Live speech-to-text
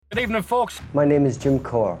Good evening, folks. My name is Jim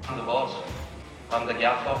Core. I'm the boss. I'm the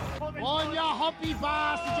gaffer. On your hoppy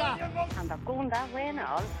bastard! And they're going that way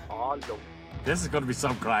now. This is going to be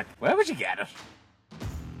some crack. Where would you get it?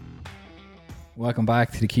 Welcome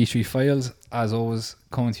back to the Key Street Files. As always,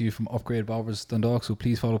 coming to you from Upgrade Barbers Dundalk. So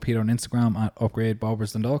please follow Peter on Instagram at Upgrade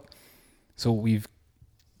Barbers Dundalk. So we've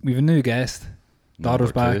a new guest.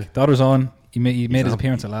 Daughter's back. Daughter's on. He made his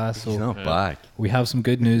appearance at last. So He's not back. we have some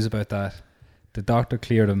good news about that. The doctor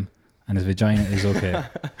cleared him, and his vagina is okay.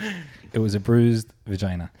 It was a bruised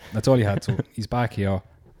vagina. That's all he had. So he's back here.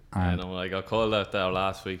 I know. I got called out there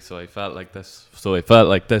last week, so I felt like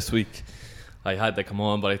this week I had to come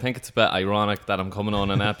on. But I think it's a bit ironic that I'm coming on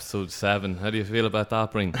in episode 7. How do you feel about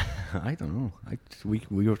that, Breen? I don't know.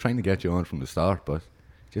 We were trying to get you on from the start, but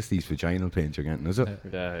just these vaginal pains you're getting, is it?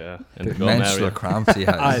 Yeah. In The the gum menstrual area. cramps he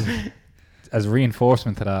has. As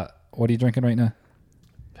reinforcement to that, what are you drinking right now?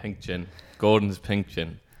 Pink gin. Gordon's pink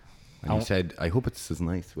gin. And you said, I hope it's as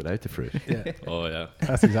nice without the fruit. Yeah, Oh yeah.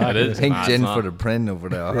 that's exactly It it. is. Pink Nah, gin it's not. for the prin over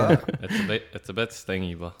there. It's a bit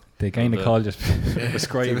stingy, but The gynecologist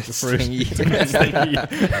prescribed the fruit.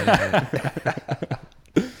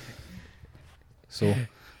 So,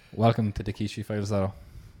 welcome to the Key Street Files, Zara.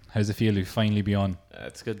 How's it feel to finally be on?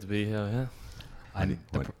 it's good to be here. Yeah. And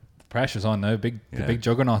the pressure's on now. The big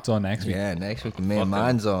juggernaut's on next week. Yeah, next week the main Fucking-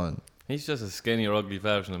 man's on. He's just a skinnier, ugly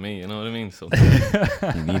version of me. You know what I mean? So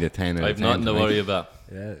You need a 10 out of I've 10 nothing to tonight. worry about.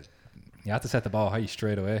 Yeah. You have to set the ball high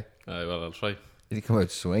straight away. Well, I'll try. Did he come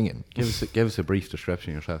out swinging? Give us a brief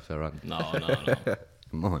description of yourself there, Adam. No.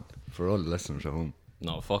 Come on, for all the listeners at home.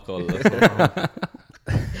 No, fuck all this.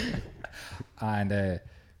 And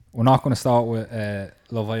we're not going to start with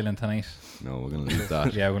Love Island tonight. No, we're going to leave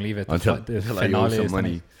that. Yeah, we'll leave it. Until The I owe finale some is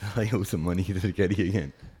money. tonight. I owe some money to get you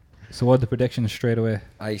again. So what are the predictions straight away?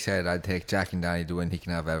 I said I'd take Jack and Danny to win. He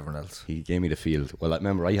can have everyone else. He gave me the field. Well, I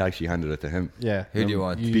remember I actually handed it to him. Yeah. Who do you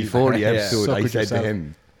want? Before the Yeah. episode, I Suckered said yourself. to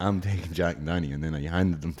him, I'm taking Jack and Danny, and then I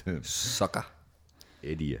handed them to him. Sucker.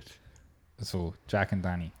 Idiot. So Jack and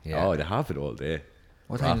Danny. Yeah. Oh, they have it all day.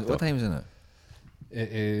 What wrapped up. time is it? It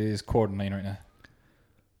is 8:45 right now.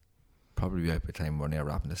 Probably be out by the time we're near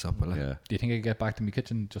wrapping this up. Will it? Yeah. Do you think I could get back to my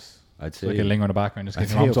kitchen just I'd so say I can linger in the background, just I'd get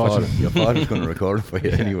say your your mom's watching it? father's going to record it for you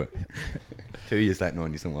anyway. 2 years letting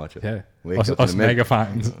on you to watch it. Yeah. Wake Us up in the middle- mega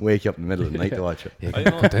fans. Wake you up in the middle of the night to watch it. Yeah, I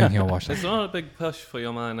go know. down here, watch It's it. not a big push for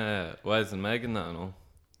your man Wes and Megan, that I know.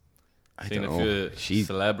 I Seen don't a know. few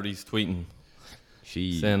celebrities tweeting,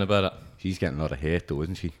 saying She about it. she's getting a lot of hate though,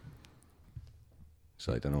 isn't she?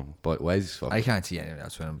 So I don't know. But Wes, fuck. I can't see anyone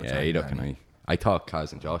else winning. But yeah, Jack either and can Danny. I thought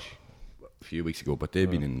Kaz and Josh a few weeks ago, but they've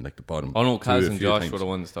been in like the bottom. Oh no, two Kaz a and few Josh times. were the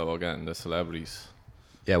ones that were getting the celebrities.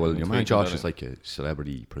 Yeah, well, your man tweeting Josh about is it. like a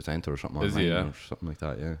celebrity presenter or something Is online he, yeah? or something like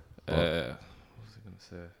that. Yeah. What was I going to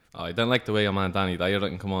say? Oh, I didn't like the way your man Danny Dyer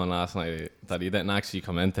didn't come on last night. That he didn't actually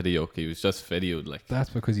come into the yoke. He was just videoed like. That's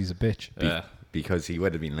because he's a bitch. Yeah. Because he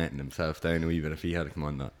would have been letting himself down a wee bit if he had come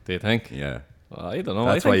on that. Do you think? Yeah. Well, I don't know.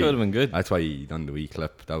 That's I why think it would have been good. That's why he done the wee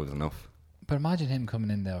clip. That was enough. But imagine him coming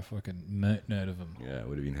in there fucking melting out of him. Yeah, it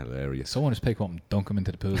would have been hilarious. Someone just pick him up and dunk him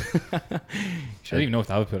into the pool. I don't even know if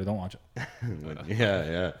they have a pool. I don't watch it.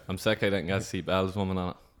 Yeah. I'm sick I didn't get to see Belle's woman on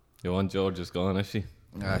it. Your one George is gone, is she?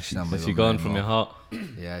 She's not my Is she woman gone from your anymore. heart?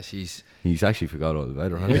 Yeah, she's. He's actually forgot all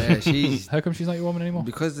about her. Hasn't Yeah, she's. How come she's not your woman anymore?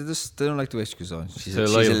 Because they don't like the way she goes on. She's So a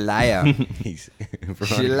loyal. liar. he? He's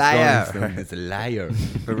She's a liar. He's a liar.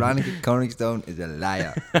 Veronica Corningstone is a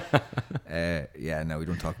liar. Yeah, no, we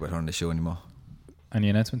don't talk about her on the show anymore. Any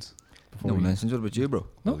announcements? No nonsense. What about you, bro?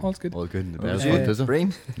 No, all's good. All good in the What best. about Yeah. Does it?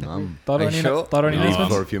 Brain? No, I'm Thought Are any you sure?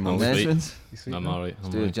 announcements? for a few months. Announcements? You sweet, I'm man. alright.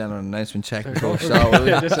 Let's do a general announcement check Okay, before we go. start. will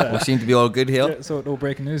we? Just, We seem to be all good here. Yeah, so no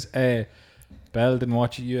breaking news. Bell didn't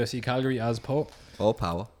watch UFC Calgary as Pope. All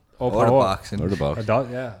power. All Or the power. boxing. Or the box.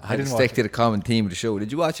 Yeah, I didn't stick to the common theme of the show.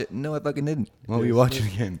 Did you watch it? No, I fucking didn't. What were you watching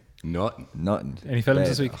again? Nothing. Nothing. Any films Bed,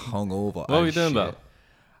 this week? Hungover. What were you doing, Belle?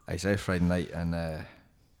 I said Friday night and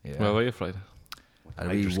yeah. Where were you Friday? Had a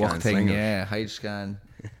wee Hydroscan walk thing, slingers. yeah, hide scan.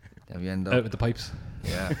 Then we end Out up, with the pipes.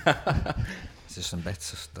 yeah. It's just some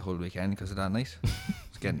bets the whole weekend because of that night.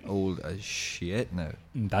 It's getting old as shit now.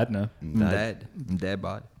 Dad now. I'm dead. I'm dead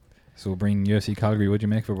bad. So bring UFC Calgary. What'd you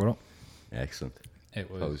make for it? Excellent. It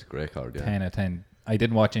That was a great card, yeah. 10 out of 10. I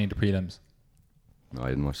didn't watch any of the prelims. No, I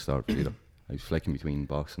didn't watch the start of it either. I was flicking between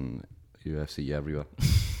boxing, UFC, everywhere. I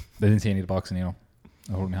didn't see any of the boxing, you know.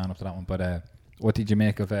 I hold my hand up to that one. But what did you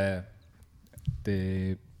make of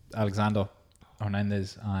the Alexander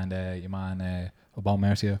Hernandez and your man Obama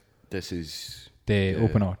Mercier? This is The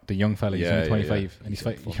opener, the young fella, he's Yeah, only yeah, 25, yeah. and he's He's a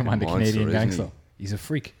fighting your fucking man, the monster, Canadian isn't he? gangster. He's a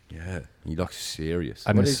freak. Yeah, he looks serious.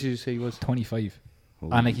 And What this- did you say he was? 25.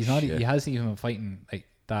 Holy And like he's not, shit. he hasn't even been fighting like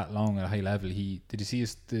that long at a high level. Did you see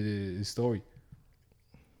his story?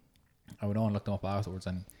 I went on and looked him up afterwards,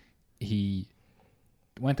 and he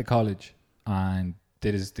went to college and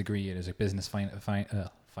did his degree in business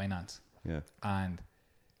finance. Yeah. And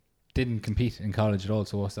didn't compete in college at all.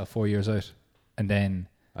 So what's that? 4 years out, and then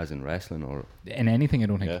As in wrestling or in anything, I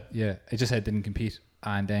don't think. Yeah. Yeah, I just said didn't compete,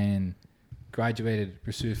 and then graduated,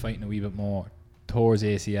 pursued fighting a wee bit more, tore his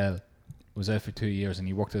ACL, was out for 2 years, and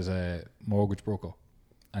he worked as a mortgage broker.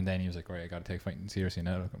 And then he was like, right, I got to take fighting seriously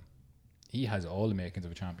now. Look, he has all the makings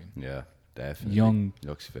of a champion. yeah, definitely. Young,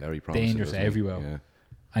 Looks very promising. dangerous doesn't he? everywhere. Yeah.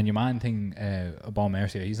 And your man thing, Bon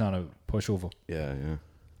Mercier, he's not a pushover. Yeah, yeah.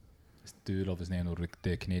 Do love his name though,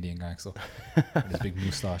 the Canadian gangster with his big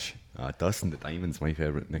moustache. Dustin the Diamond's my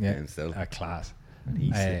favourite nickname still. Class. And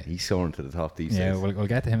he's soaring to the top these Yeah, days. we'll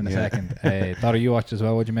get to him in a second. Daughter, you watched as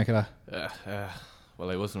well. What'd you make of that? Well,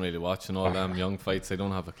 I wasn't really watching all them young fights. I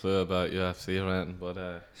don't have a clue about UFC or anything,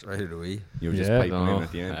 but Sorry, Louis. You were just Yeah. piping in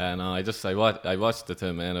at the end. no, I watched the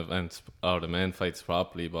two main events or the main fights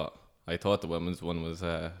properly, but I thought the women's one was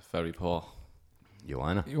very poor.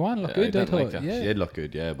 Joanna. You want to look Yeah, good, I I didn't thought. like that. She Yeah. did look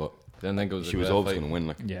good, yeah, but Didn't think it was. she a was great always fight. going to win.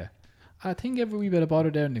 Like, Yeah. I think every wee bit of bother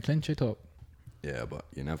there in the clinch, I thought. yeah, but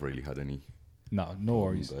you never really had any. No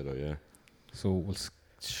worries. Better, yeah. So we'll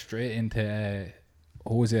straight into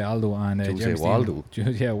Jose Aldo and Jose Jeremy Waldo.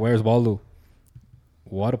 Steven. Yeah, where's Waldo?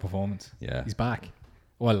 What a performance. Yeah. He's back.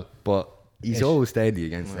 Well, But he's Ish. always steady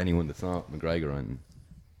against anyone that's not McGregor and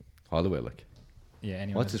Holloway. Like, yeah,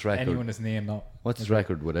 anyone What's his record? Anyone that's named not. what's his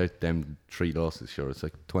record without them 3 losses? Sure, it's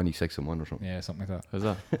like 26-1 or something. Yeah, something like that. Is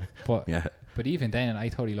that? But Yeah. but even then, I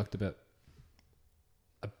thought he looked a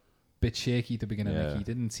bit shaky at the beginning. Yeah. Like he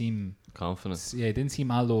didn't seem. Confidence. Yeah, he didn't seem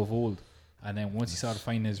Aldo of old. And then once he started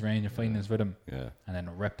finding his range and finding his rhythm, Yeah. and then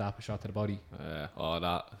ripped up a shot to the body. That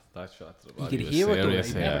shot to the You body could was hear it though. serious.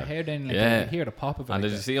 You never heard anything like Yeah. that. You could hear the pop of it. And like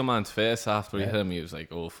did you that. see a man's face after he Yeah. hit him? He was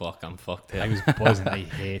like, "Oh fuck, I'm fucked here." I was buzzing. I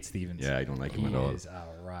hate Stevens. Yeah, I don't like him He at all. is a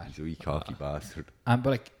rat. He's a wee cocky bastard. But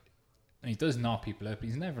like, he does knock people out, but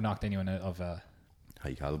he's never knocked anyone out of.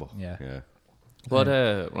 High caliber. Yeah. Yeah. What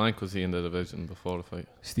rank was he in the division before the fight?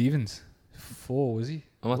 Stevens, 4 was he?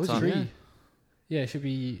 And what's Was on? 3? Yeah, it should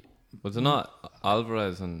be. Was it not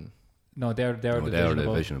Alvarez and? No, they're No, the they're division the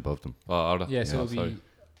above. division above them. Oh, are they? Yeah, so it'll sorry. be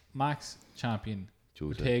Max champion,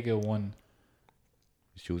 Jose. Ortega 1.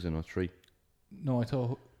 Is Jose not 3? No, I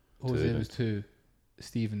thought Jose then. was 2,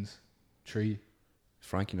 Stevens 3. Is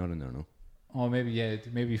Frankie not in there, no? Oh,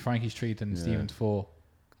 maybe Frankie's 3 and Yeah. Stevens 4.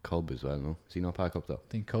 Cub as well, no? Is he not pack up though? I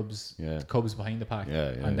think Cubs Yeah. behind the pack.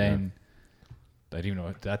 Yeah, yeah, and then I don't even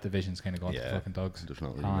know, that division's kind of gone to Yeah, fucking dogs. there's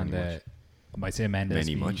not really And many much. I might say Mendes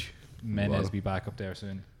Well. be back up there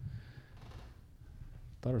soon.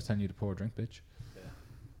 Thought I was telling you to pour a drink, bitch.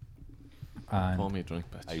 Pour And me a drink,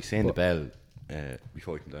 bitch. I was saying to Bell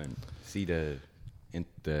before I come down, see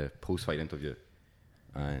the post-fight interview,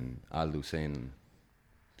 and Aldo saying,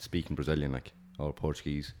 speaking Brazilian like, or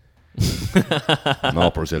Portuguese,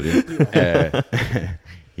 not Brazilian.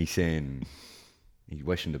 He's saying he's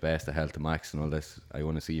wishing the best of health to Max and all this. I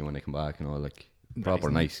want to see you when I come back and all, like proper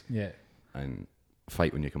nice, yeah. and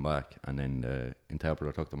fight when you come back. And then the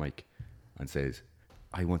interpreter took the mic and says,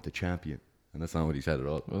 "I want the champion," and that's not what he said at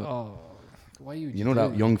all. Oh, why You know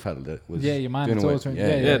that young fella that was Yeah, your man doing that's away- always trying-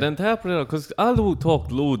 yeah, Yeah, the interpreter, because Aldo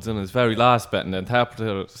talked loads in his very last bit, and the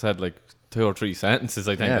interpreter said like 2 or 3 sentences,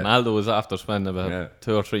 I think, Yeah. and Aldo was after spending about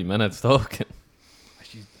 2 or 3 minutes talking.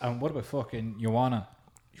 And what about fucking Joanna?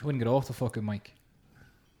 She wouldn't get off the fucking mic.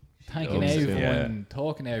 Thanking loves it, everyone,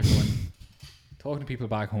 talking to everyone, talking to people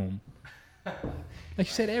back home. Like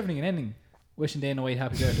she said everything and ending. Wishing Dana White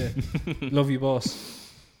happy birthday. Love you, boss.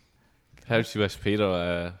 How'd she wish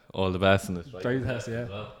Peter all the best in his Driving test,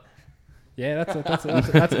 yeah. Yeah, that's an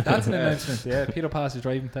announcement. Yeah, Peter passed his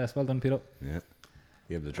driving test. Well done, Peter. Yeah.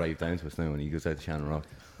 He able to drive down to us now when he goes out to Shannon Rock.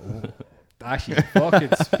 Actually, fucking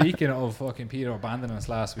speaking of fucking Peter abandoning us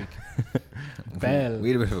last week, Bell. We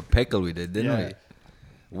had a bit of a pickle, we did, didn't Yeah. we?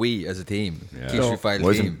 We as a team. Yeah. Keisha Files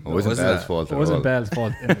wasn't, team. It wasn't Bell's fault It at wasn't all. Bell's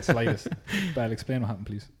fault in the slightest. Bell, explain what happened,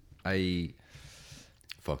 please. I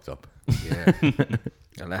Fucked up.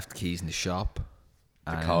 I left the keys in the shop.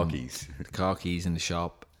 The and car keys. The car keys in the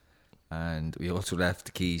shop. And we also left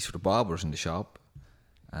the keys for the barbers in the shop.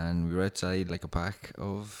 And we were outside like a pack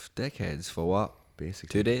of dickheads for what?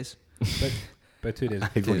 Basically. 2 days? About 2 days.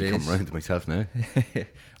 I've only come days. round to myself now.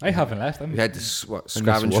 I haven't left. We had to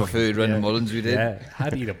scavenge for food around the Mullins, we did. Yeah,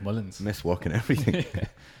 had to eat up Mullins. Miss working everything.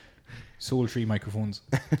 Soul Tree microphones.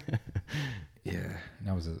 Yeah,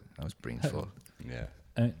 That was that was brains full. Yeah.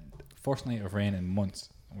 first night of rain in months,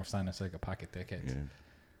 and we're standing outside like a pack of dickheads. Yeah.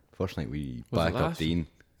 First night we Was it backed up last? Dean.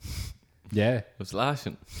 Yeah. It was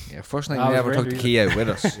lashing. Yeah, first night That we was ever took the really- key out with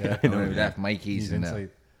us. Yeah. And we left Mikey's He's in there. inside.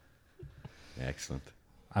 Excellent.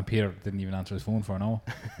 And Peter didn't even answer his phone for an hour.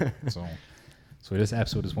 So this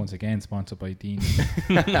episode is once again sponsored by Dean.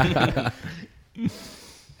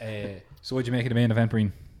 So what'd you make of the main event,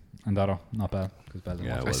 Breen? And Dado? Not bad, because Bell didn't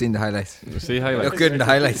Yeah, watch. I seen the highlights. You see Look highlights? good in the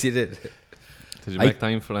highlights you did. Did you make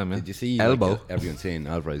time for them, Did yeah? you see Elbow. Like, everyone saying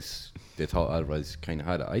Alvarez? They thought Alvarez kind of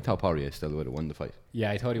had it. I thought Poirier still would have won the fight.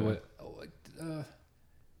 Yeah, I thought he would.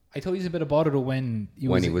 I thought he was a bit of bother though when he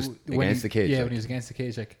When he was against the cage, Yeah, like. when he was against the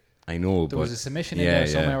cage, like I know, there but was a submission in there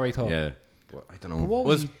somewhere. I thought. Yeah, but I don't know. What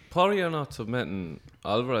Was he? Poirier not submitting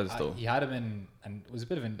Alvarez though? He had him in, and it was a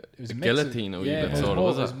bit of an. It was a A mix guillotine, a of, wee yeah, bit it was sort of, more.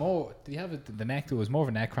 was It was it? more. Did he have it? The neck? It was more of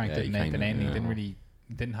a neck crank Yeah, than he neck. kinda- Than anything. yeah. He didn't really.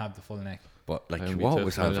 He didn't have the full neck. But like, Maybe what just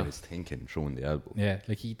was kind of- Alvarez thinking throwing the elbow? Yeah,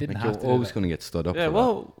 like he didn't Like have you're to. always do going to get stood up. Yeah, for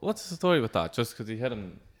well, what's the story with that? Just because he hit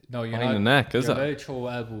him that. No, you're behind not. the neck, is you're it? allowed to throw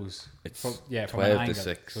elbows. It's from 12 an to angle.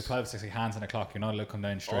 6. So 12 to 6, like hands on the clock. You're not allowed to come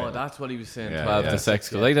down straight. Oh, that's what he was saying, Yeah, 12 yeah. to 6,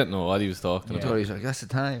 because I didn't know what he was talking I about. thought he was like, that's the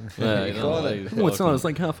time. Yeah, you know what he was No, it's not. talking It's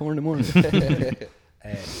like 4:30 in the morning.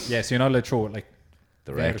 Yeah, so you're not allowed to throw it like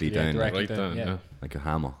Directly vertically, down, directly Right down, yeah. like a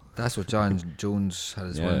hammer. That's what John Jones had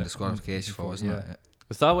his Yeah. one disqualification for, wasn't it?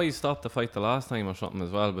 Is that why he stopped the fight the last time or something as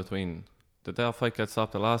well between... Did that fight get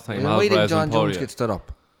stopped the last time? Yeah, why did Alvarez John and Jones Poirier? get stood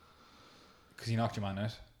up? because he knocked your man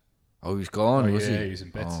out. Oh, he was gone, was yeah, he? he was in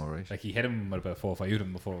bits. Oh, right. Like he hit him with about 4 or 5 of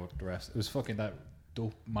them before the refs. It was fucking that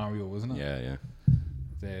dope Mario, wasn't it? Yeah,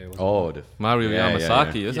 yeah. Was Oh, the Mario Yeah,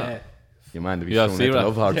 Yamasaki, yeah, is yeah. it? your man to be Yeah, thrown see at the that.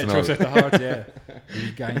 love hearts Yeah, and throws all. out the heart, yeah.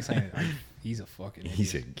 He gang signed it. He's a fucking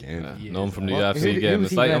He's a idiot. game. Yeah, He known is from the a- UFC game.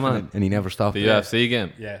 It's like, man, and he never stopped. the it. UFC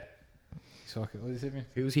game. Yeah. He's fucking, what did he say, man?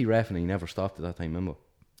 Who was he reffing? And he never stopped at that time. Remember?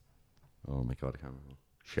 Oh my god, I can't remember.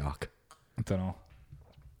 Shock. I don't know.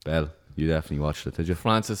 Bell, you definitely watched it, did you?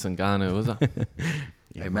 Francis Ngannou, was it?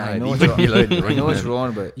 Yeah, Hey, man, I he know what's could wrong. be allowed I know what's man.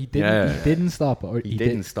 wrong, but He didn't. Yeah. He didn't stop it. Or He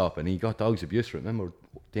didn't stop, and he got dogs abuse for it. Remember,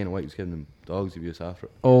 Dana White was giving him dogs abuse after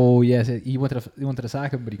it. Oh yes, he wanted to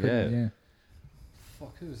sack him, but he couldn't. Yeah. Yeah.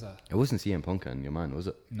 Fuck, who was that? It wasn't CM Punk and your man, was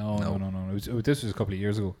it? No. This was a couple of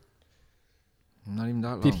years ago. not even that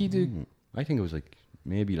long. Did he do? I think it was like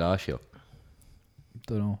maybe last year.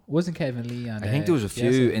 Don't know. Wasn't Kevin Lee and I think there was a few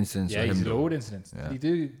Chiesa? incidents Yeah, of he's him. a load incidents. Yeah. Did he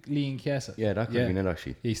do Lee and Chiesa? Yeah, that could have been it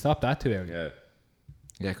actually. He stopped that too early. Yeah.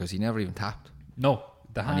 Yeah, because he never even tapped. No,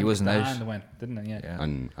 the hand. he wasn't the out. hand went, didn't it? Yeah. Yeah.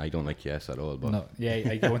 And I don't like yes at all, but No. Yeah,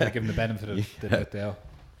 I don't want to give him the benefit of the doubt.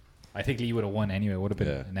 I think Lee would have won anyway. It would have been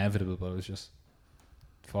Yeah. inevitable, but it was just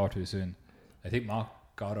far too soon. I think Mark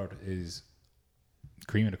Goddard is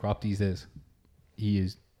cream of the crop these days. He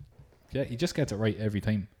is. Yeah, he just gets it right every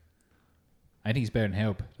time. I think he's better than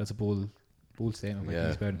Herb. That's a bold statement. Like Yeah.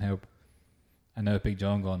 he's better than Herb. And now Big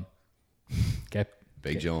John gone.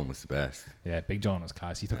 Big John was the best. Yeah, Big John was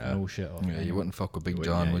class. He took Yeah. no shit off. Yeah, you wouldn't fuck with Big You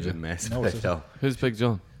John, wouldn't- would you you? wouldn't mess No, with it's it, no. Who's Big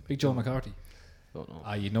John? Big Joe McCarthy. Don't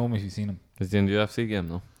know. You know him if you've seen him. Is he in the UFC game,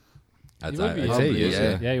 no? I'd would be, say probably, he is,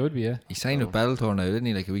 yeah. Yeah, he would be. Yeah, He signed with Bellator now, didn't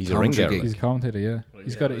he? Like a wee He's a commentary ringer, gig. he's a commentator. Yeah,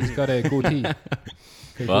 he's got a goatee.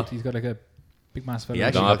 What? He's got like a big mass fella. He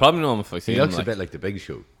actually No, I look- probably know him if I see He him. looks a Like. bit like the Big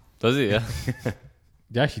Show. Does he, yeah?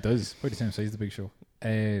 Yeah, he does. Probably the same size as the Big Show.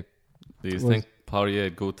 Do you Was- think Poirier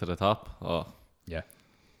would go to the top? Oh, Yeah.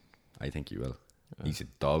 I think he will. He's a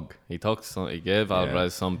dog. he gave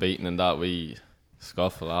Alvarez some beating in that wee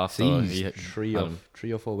scuffle after. See, he he's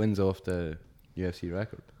three or four wins off the UFC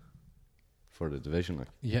record for the division. Like,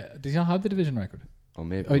 Yeah. Does he not have the division record? or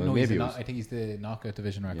maybe, Oh, well, no, maybe it I was. think he's the knockout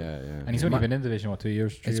division record. Yeah, yeah. And he's only been in the division, 2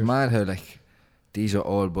 years? 3 It's years? mad how, like, these are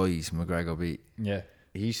all boys McGregor beat. Yeah.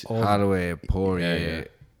 He's Holloway, Poirier, Yeah.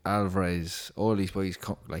 Alvarez, all these boys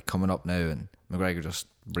coming up now, and McGregor just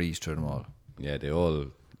breezed through them all. yeah, they all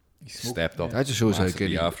stepped up. That just shows how massively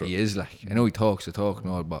good after he it. is. Like, I know he talks the talk and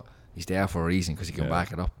all, but he's there for a reason because he can Yeah.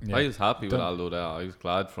 back it up. Yeah. I was happy with Don't- Aldo there. I was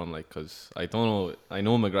glad for him, like, because I don't know. I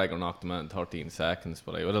know McGregor knocked him out in 13 seconds,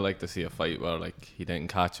 but I would have liked to see a fight where, like, he didn't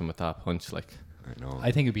catch him with that punch. Like, I know.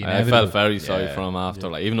 I think it'd be I inevitable. felt very sorry Yeah. for him after,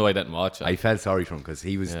 like, even though I didn't watch it. I felt sorry for him because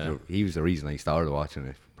he was Yeah. he was the reason I started watching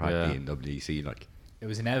it practically Yeah. in WEC. Like, It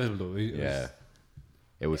was inevitable, though. It yeah, was-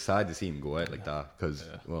 it was sad to see him go out like that because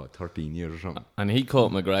 13 years or something. And he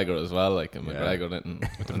caught McGregor as well, like, and Yeah. McGregor didn't.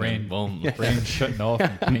 With the brain. boom. brain shutting off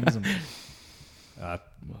and pings him.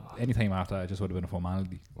 Anytime after that, it just would have been a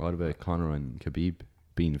formality. What about Conor and Khabib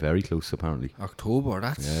being very close? Apparently, October,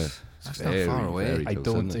 that's Yeah. that's Very, not far away. very- I close,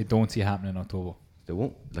 don't isn't it? see it happening in October. they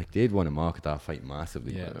won't like they'd want to market that fight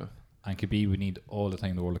massively. Yeah. but, And Khabib would need all the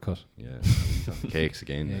time in the world to cut. yeah. He's on cakes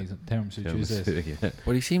again. Yeah, he's on Tiramisu Tuesdays. yeah.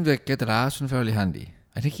 But he seemed to get the last one fairly handy.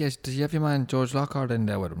 I think he has. Does he have your man George Lockhart in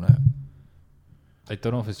there with him now? I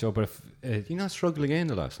don't know if it's Joe, but if Did he not struggle again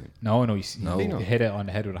the last time? no, he hit it on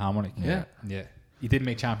the head with a harmonic. Yeah. He did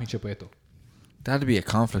make championship weight though. That'd be a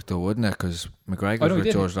conflict though, wouldn't it? Because McGregor's no, he with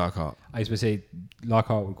didn't. George Lockhart. I was going to say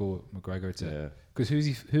Lockhart would go with McGregor. I'd say. Yeah. Because who's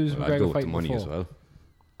Well, I'd McGregor go with the fighting money before? as well.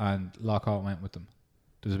 And Lockhart went with them.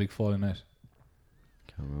 There was a big falling out.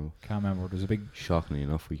 Can't remember. Can't remember. There was a big Shockingly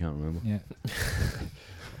enough, we can't remember.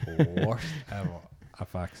 worst ever at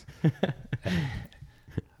facts.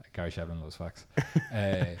 Gary Shevlin loves facts.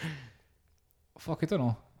 Fuck, I don't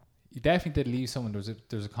know. He definitely did leave someone.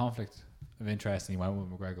 There's a conflict of interest, and he went with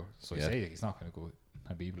McGregor. So I say he's not going to go with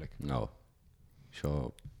Habib. Like, No.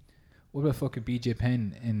 Sure. what about fucking BJ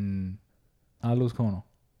Penn in Aldo's corner?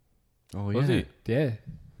 Oh, Was he? Yeah,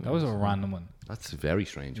 that was a random one. That's a very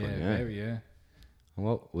strange Yeah, one, yeah. very. Yeah. And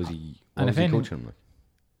what was he? And What if was he any- coaching him like?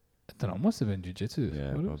 I don't know. Must have been jiu-jitsu.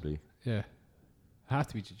 Yeah, would it? probably. Yeah, it had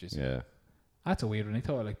to be jiu-jitsu. Yeah. That's a weird one. I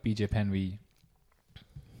thought like BJ Penn we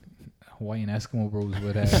Hawaiian Eskimo bros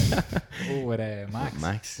with Max.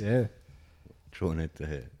 Max. Yeah. Throwing it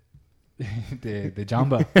to the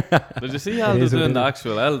jamba. Did you see It Aldo is what doing it the is.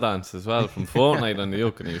 actual L dance as well from Fortnite on the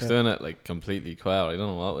yoke, and he was doing it like completely queer. I don't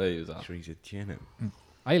know what way he was at. Sure, he's a chin.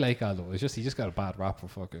 I like Aldo. It's just he just got a bad rap for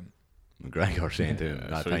fucking. McGregor saying to him Yeah,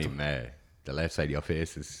 that sure he time, the left side of your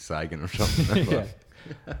face is sagging or something. Yeah.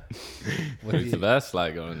 What He's do the you- best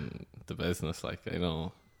slagger in the business. Like, I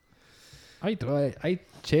know. I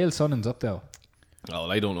Chael Sonnen's up there. Oh,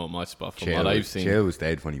 well, I don't know much, but from what I've seen, Chael was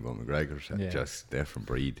dead funny, but McGregor's Yeah. just different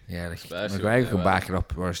breed. Yeah, like Especially McGregor with can the- back it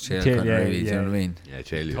up, whereas Chael Chael, couldn't yeah, really. Do you know yeah. what I mean? Yeah,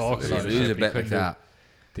 Chael used Talks to a lot do of He was shit, a but he bit like couldn't do that.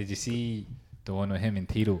 Did you see the one with him and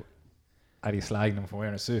Tito? Had he slagging him for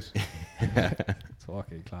wearing a suit? It's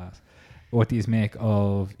fucking class. What do you make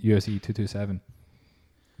of UFC 227?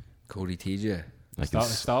 Cody TJ.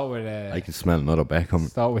 Start with I can smell another bet coming.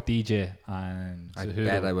 start with DJ and I Cejudo.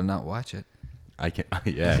 bet I will not watch it. I can.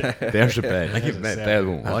 Yeah, there's a bet. I There's can a bet set. Bell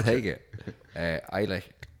won't I'll watch take it. it. I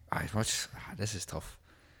like. I watch. This is tough.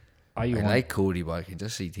 I I want- like Cody, but I can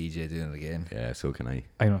just see TJ doing it again. Yeah, so can I.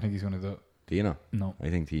 I don't think he's going to do it. Do you know? No. I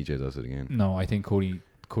think TJ does it again. No, I think Cody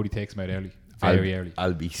takes him out early. Very early.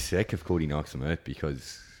 I'll be sick if Cody knocks him out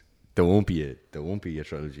because there won't be a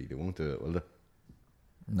trilogy. They won't do it, will they?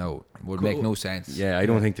 No, would make no sense. Yeah, I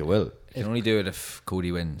don't think they will. You can only do it if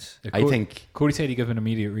Cody wins. If I think. Cody said he'd give an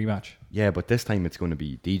immediate rematch. Yeah, but this time it's going to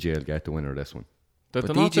be DJ will get the winner of this one. did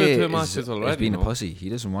But they not do DJ two is matches already? being no? a pussy. He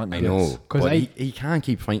doesn't want. I this. know, 'Cause but I- he can't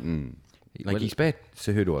keep fighting. Like Well- he's bet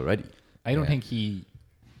Cejudo already. I don't Yeah. think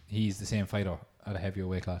he's the same fighter at a heavier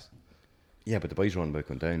weight class. Yeah, but the boys are on about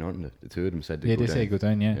going down, aren't they? The two of them said they Yeah, go they down. say go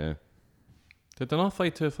down, yeah. Yeah. Did they not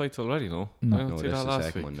fight 2 fights already? No. No. I didn't No, see that's that the last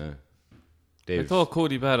second week. one now. I They've- thought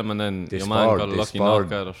Cody bet him, and then They your man sparred- got a they lucky sparred-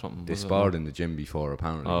 knockout or something. They was it? sparred in the gym before,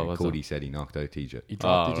 apparently. Oh, and was Cody it? said he knocked out TJ. He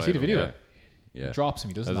dropped. Oh, Did you see the right, video? okay. Yeah. He drops him.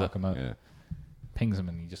 He doesn't Is knock it? him out. Yeah. Pings him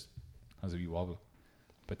and he just has a wee wobble.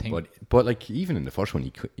 But think But like even in the first one,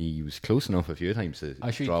 he was close enough a few times to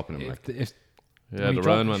actually, dropping him. if, Like if Yeah, when he the dropped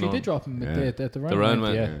round him, went she on. did drop him Yeah. at the The round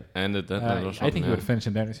went yeah. ended then. or I something, think he yeah. would have finished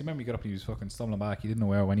him down. I remember he got up, he was fucking stumbling back. He didn't know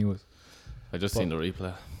where when he was. I just seen the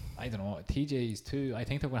replay. I don't know. TJ's too. I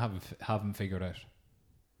think they're going to have him figured out.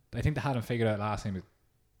 I think they had him figured out last time, but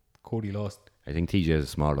Cody lost. I think TJ is a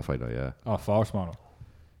smarter fighter. Yeah, Oh, far smaller.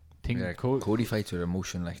 Think Yeah, Cody Cody fights with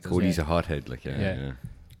emotion like this. Cody's a hothead. Like yeah, Yeah. yeah.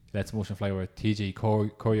 lets motion fly where TJ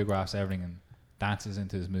choreographs everything and dances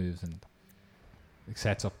into his moves and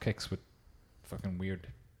sets up kicks with fucking weird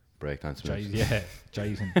Breakdance jives. moves. Yeah,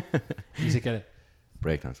 jives. And he's like a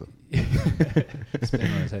Breakdance. spin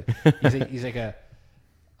on his head. He's like a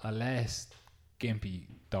less gimpy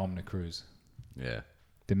Dominic Cruz. Yeah,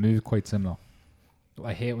 They move quite similar.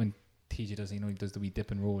 I hate when TJ does. He does the wee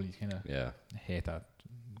dip and roll. He's kind of. yeah. I hate that.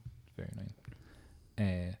 It's very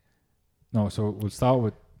annoying. No, so we'll start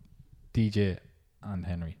with DJ and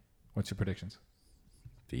Henry. What's your predictions?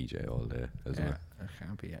 DJ all day, isn't Yeah, it? there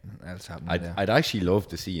can't be anything else happening there. I'd actually love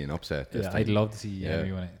to see an upset this Yeah, time I'd love to see Yeah.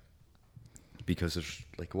 Henry win it. because there's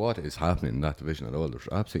like what is happening in that division at all? There's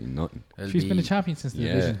absolutely nothing. It'll She's be been a champion since the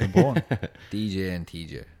Yeah. division's been born. DJ and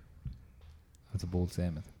TJ. That's a bold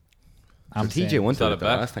statement. So TJ saying- won Is that it a the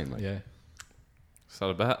bet? last time. Like, Yeah, Is that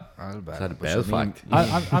a bet? I'll bet. is that a it, but bell I mean-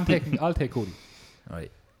 fact? I'll take Cody,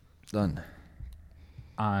 Right, done.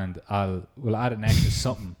 and we'll add it next to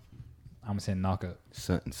something. I'm saying knockout.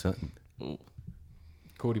 Something.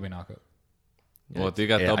 Cody by knockout. Well, do you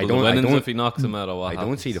get Yeah, double I the don't- I winnings don't- if he knocks him out or what I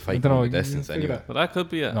don't see the I fight don't know, going the you distance figure anyway. that. But that could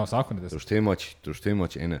be it. No, it's not going to this. There's too much. There's too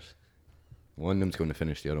much in it. One of them's going to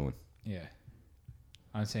finish the other one. Yeah,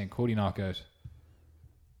 I'm saying Cody knockout.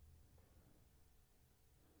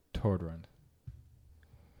 Third round.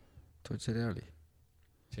 Touch it early.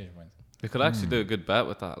 Change your mind. You could actually do a good bet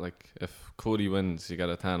with that. Like, if Cody wins, you get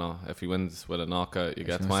a tenner. If he wins with a knockout, you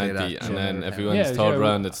get gonna say 20. that. And then if he Yeah, wins yeah, third well-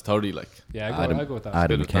 round, it's 30. Like, Yeah, I go with that. Adam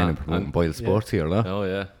good with McKenna that. promoting And- Boyle Sports here, no? oh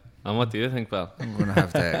yeah. And what do you think, pal? I'm going to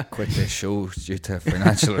have to quit this show due to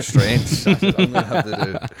financial restraints. That's what I'm going to have to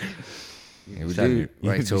do. Yeah, we do. You'd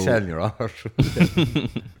Right, be so selling your art.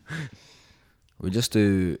 we just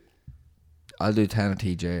do. I'll do 10 of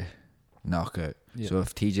TJ knockout. Yeah. So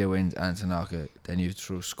if TJ wins and it's a knockout, then you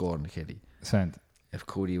throw score on the kitty. Sound. If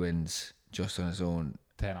Cody wins just on his own,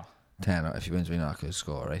 Tenner. 10. If he wins, we knockout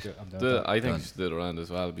score, right? I'm down with that. I think Done. you should do it around as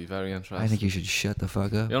well. It'd be very interesting. I think you should shut the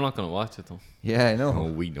fuck up. You're not going to watch it, though. Yeah, I know.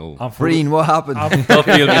 Oh, we know. I'm Breen, what happened? I'm Don't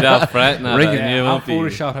feel me that fret now. ringing. that you I'm won't be.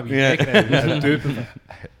 Photoshop. I'll be making a dupe of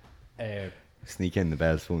it. Sneak in the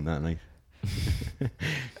Bell's phone that night.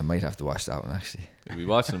 I might have to watch that one, actually. You'll be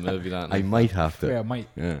watching a movie that I night. might have to. Yeah, I might.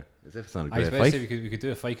 Yeah. As if it's not a I was great about to say fight. we could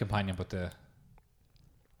do a fight companion, but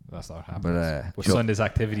that's not happening. But, with sure. Sunday's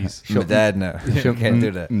activities, I'm dead now. Can't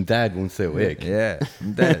do that. Dad won't stay awake. Yeah,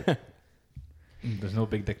 I'm dead. there's no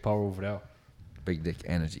big dick power over there. Big dick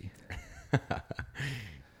energy.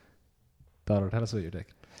 Daughter, tell us about your dick.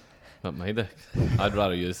 Not my dick. I'd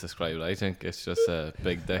rather you describe it. I think it's just a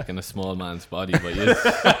big dick in a small man's body, but you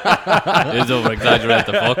over exaggerate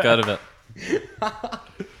the fuck out of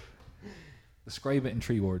it. Describe it in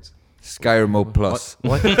 3 words. Sky Remote Plus.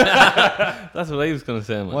 What? That's what I was gonna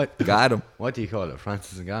say, man. What? Got him. What do you call it?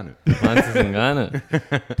 Francis Ngannou. Francis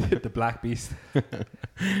Ngannou, The Black Beast.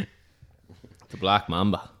 the Black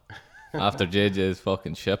Mamba. After JJ's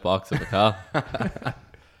fucking shitbox of the car.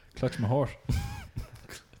 Clutch my heart.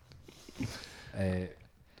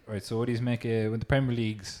 Right, so what do you make with the Premier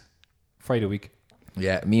League's Friday week?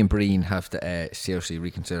 Yeah, me and Breen have to seriously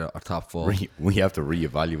reconsider our top 4. We have to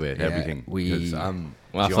reevaluate Yeah, everything. we- 'cause I'm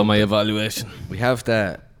After my evaluation. We have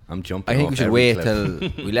to. I'm jumping. I think off we should every wait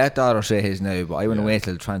cliff. till we let Daughter say his now, but I want to Yeah. wait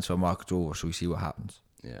till the transfer market's over so we see what happens.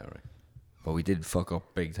 Yeah, right. But we did fuck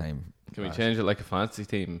up big time. Can we change it like a fantasy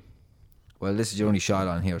team? Well, this is your only shot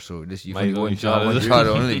on here, so this you've My only only one shot, shot, one is it? shot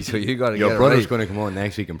only. So you got to Your get brother's it right. going to come on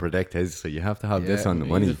next week and predict his, so you have to have this Yeah, on the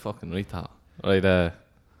He's money. a fucking retard. Right,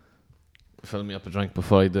 fill me up a drink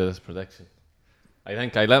before I do this prediction. I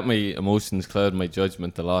think I let my emotions cloud my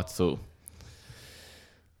judgment a lot, so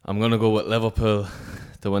I'm going to go with Liverpool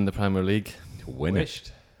to win the Premier League. To win it.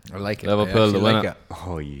 Wished. I like it. Liverpool I actually to win like it.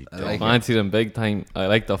 Oh, you I don't. like it. Fancy them big time. I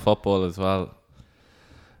like the football as well.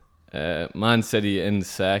 Man City in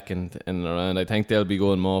second in the round. I think they'll be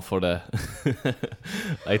going more for the.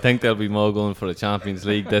 I think they'll be more going for the Champions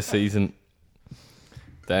League this season.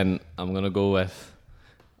 Then I'm gonna go with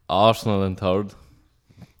Arsenal in third.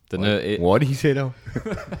 The new What did he say though?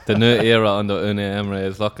 the new era under Unai Emery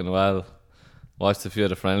is looking well. Watched a few of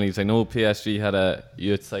the friendlies. I know PSG had a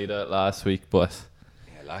youth side out last week, but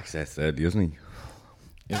Yeah, Lax's dead, isn't he?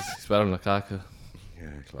 he's better than Lukaku. Yeah,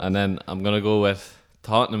 And then I'm gonna go with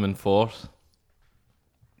Tottenham in fourth.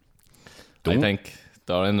 I think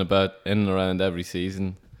they're in and around every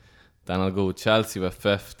season. Then I'll go with Chelsea with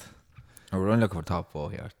fifth. Oh, we're only looking for top 4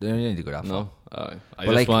 here. They don't need to go that far. No, I But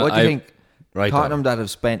just like, want. what do you think? Right, Tottenham that have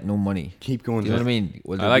spent no money. keep going. Do you know what I mean?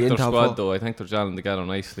 Will I they like be in their top squad 4? though. I think they're gelling together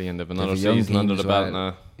nicely, and they've They've another a young season under team the as belt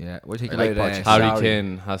well. now. Yeah. What do you I think like about Pochettino. Harry Sarri?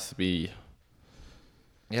 Kane has to be.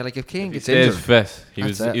 Yeah, like if Kane He gets stays injured, fit. He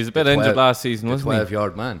That's was. it. He was a bit The injured 12 last season, The wasn't he?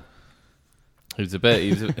 12-yard man. He was a bit. He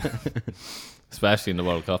was, especially in the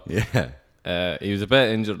World Cup. Yeah. He was a bit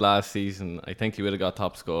injured last season. I think he would have got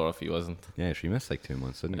top scorer if he wasn't. Yeah, she missed like 2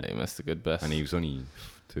 months, didn't he? Yeah, he missed a good bit. And he was only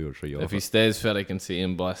 2 or 3 off. If he stays fit, I can see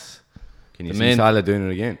him, boss. Can you the see main- Salah doing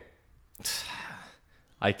it again?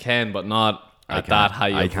 I can, but not I at can't. that high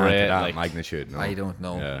I of can't rate. at that like, magnitude. No. I don't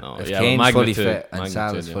know. Yeah. No, If yeah, Kane's but fully magnitude- fit and magnitude,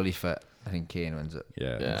 Salah's yeah. fully fit, I think Kane wins it.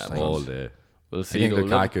 Yeah, Yeah, all but the. We'll I see. think though.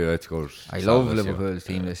 Lukaku outscores. I Salah love this year. Liverpool's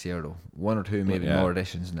team this year though. 1 or 2 maybe Yeah. more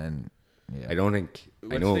additions, and then I don't think. I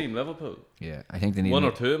Which know. team? Liverpool. yeah, I think they need 1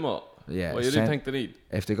 or 2 more. Yeah, What do you cent- think they need?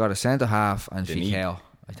 if they got a centre half and They need- Fikel.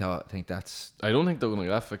 I think that's I don't think they're going to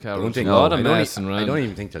go for I Carroll. don't think. a lot of I don't, messing I around. don't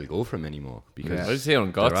even think they'll go for him anymore because Yeah. I just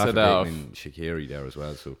hearing they're Götze there. advocating Shaqiri there as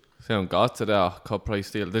well. So Saying Götze there, cup price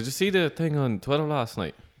deal. Did you see the thing on Twitter last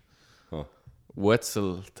night? Oh.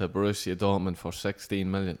 Witzel to Borussia Dortmund for 16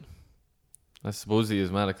 million. I suppose he is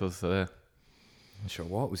medicals today. sure,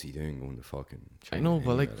 what was he doing going to fucking China? I know,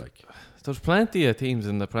 but anyway? like, there's plenty of teams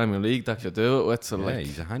in the Premier League that could do it. Witzel, yeah, like,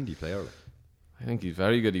 he's a handy player. Like. I think he's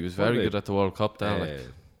very good. He was very What good at the World Cup there. Like,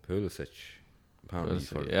 Pulisic, apparently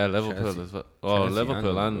for yeah, Liverpool Chelsea. as well. Oh, Chelsea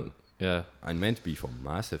Liverpool and Liverpool. yeah, and meant to be for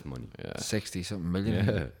massive money. yeah. 60 something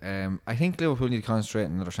million. I think Liverpool need to concentrate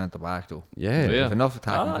on another centre back though. Yeah, So, yeah. Have enough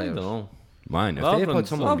attacking I players. don't know. Man, if they put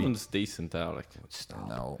someone... Lovren's decent there, like.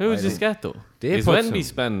 No. Who would you get, though? They He's put when be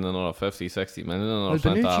some- spending another 50, 60 million on Well, our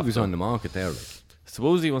centre Bonucci half, was though. on the market there. Like.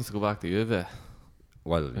 Suppose he wants to go back to Juve.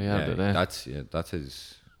 Well, Yeah, did they? that's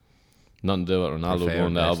his... Nothing to do with Ronaldo preferred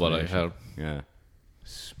going there, but I destination. heard. Yeah.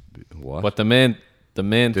 What? But the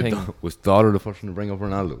main thing... Was Daughter the first one to bring up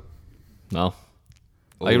Ronaldo? No.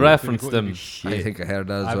 I referenced It'd be him. I think I heard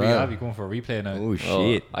that as I'll well. be going for a replay now. Oh,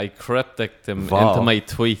 shit. I cryptic him Wow. into my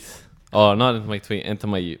tweet. Oh, not into my tweet, into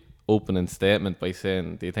my opening statement by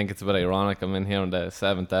saying, do you think it's a bit ironic I'm in here in the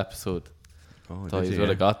 7th episode? Oh, So did he you, would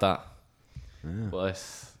have got that. But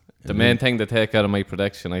the main thing to take out of my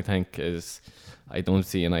prediction, I think, is I don't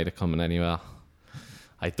see United coming anywhere.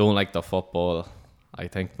 I don't like the football. I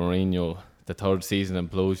think Mourinho, the third season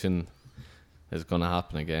implosion is going to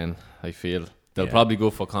happen again. I feel they'll probably go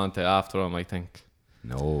for Conte after him, I think.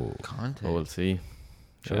 No. Conte. But we'll see.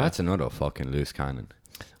 Sure, that's another fucking loose cannon.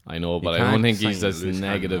 I know, You but I can't don't think he's sign as loose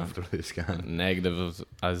cannon negative after loose cannon.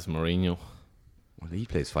 as Mourinho. Well, he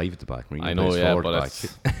plays 5 at the back. Mourinho I know, plays yeah, 4 but at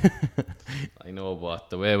the back. I know, but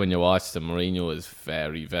the way when you watch them, Mourinho is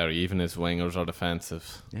very, very. Even his wingers are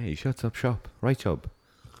defensive. Yeah, he shuts up shop. Right job.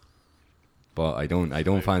 But I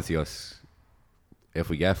don't fancy us. If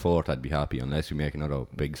we get 4th, I'd be happy unless we make another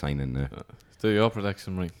big signing now. Do your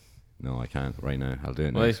prediction, Marie. No, I can't right now. I'll do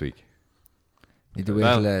it Why? next week. Need to wait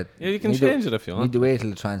Well, till yeah, you can need change to, it if you Need want. to wait till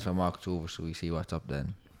the transfer market's over so we see what's up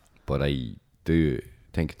then. But I do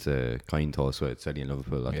think it's a coin toss with City and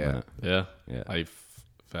Liverpool at the minute. Yeah, Yeah. I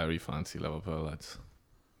very fancy Liverpool, lads.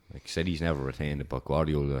 Like City's never retained it, but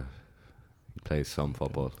Guardiola he plays some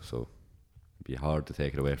football, so it'd be hard to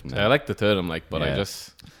take it away from them. Yeah, I like the two of them, like, but Yeah.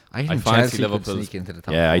 I think fancy Chelsea could Liverpool's sneak into the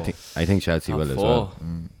top Yeah, four. I think Chelsea Top will as four. well.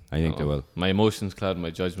 I think they will. My emotions cloud my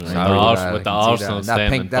judgment with Sorry, the, I with the can see Arsenal that.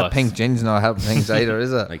 statement. That but pink gin's not helping things either,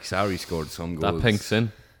 is it? Like Sarri scored some that goals. pink's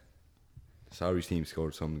in. Sarri's team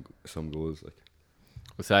scored some goals. Like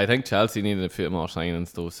So I think Chelsea needed a few more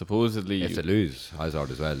signings, though. Supposedly, if they lose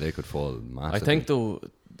Hazard as well, they could fall massively. I think though,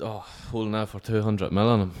 holding out for 200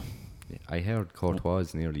 million on him. I heard Courtois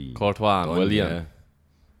is nearly Courtois and done, William. yeah.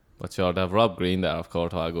 But sure, they have Rob Green there if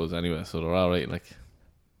Courtois goes anyway, so they're alright. Like,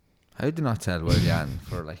 How did they not sell Willian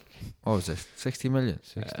for like, what was it, 60 million?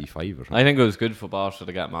 65 or something. I think it was good for Barca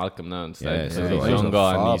to get Malcolm now instead. Yeah, because yeah, he's it was a younger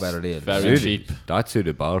far and he's better deal. very Suited- cheap. That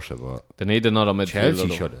suited Barca, but They need another midfielder. Chelsea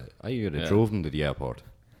though. should have. I would have Yeah. drove him to the airport.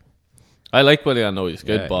 I like Willian, though. He's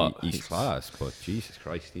good, Yeah, but he's class. But Jesus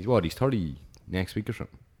Christ, he's what? He's 30 next week or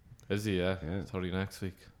something. Is he? Yeah. Yeah. 30 next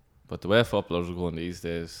week. But the way footballers are going these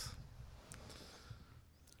days,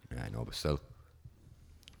 Yeah, I know, but still.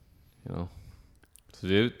 you know. So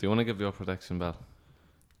do you want to give your prediction, Bell?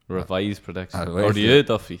 Revised prediction. I'll wait Or do for you, it.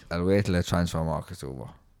 Duffy? I'll wait till the transfer market's over.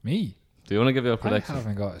 Me? Do you want to give your I prediction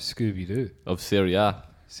haven't got a Scooby Doo. of Serie A?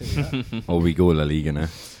 Oh, we go La Liga now.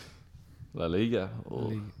 La Liga?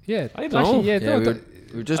 Oh. Yeah, I don't know. Yeah, Yeah,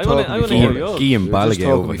 don't- we were just I wanna- talking I wanna before hear this. yours. Guillaume We were just Balaguer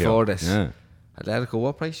talking over before here. this. Yeah. Atletico,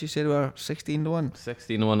 what price you said were 16 to 1?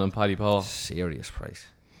 16-1 on Paddy Power. Serious price.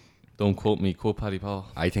 Don't quote me, quote Paddy Power.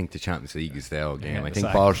 I think the Champions League is their game. Yeah, I think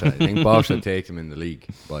exactly. Barca take them in the league,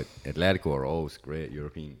 but Atletico are always great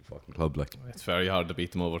European fucking club. Like It's very hard to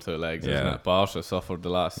beat them over 2 legs, isn't Yeah. it? Barca suffered the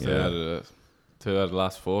last Yeah. two out of the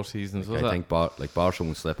last 4 seasons, was I it? think Barca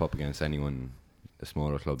won't slip up against anyone, the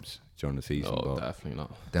smaller clubs during the season. No, but definitely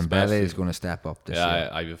not. Dembele Especially- is going to step up this Yeah, year.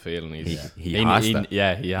 I have a feeling he's He has to.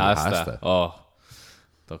 Yeah, he has has to. to. Oh,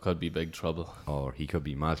 there could be big trouble. or he could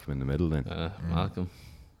be Malcolm in the middle then. Malcolm.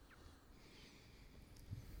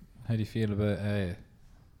 How do you feel about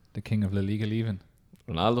the king of La Liga leaving?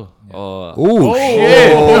 Ronaldo. Oh, Oh,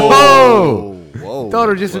 shit! Whoa.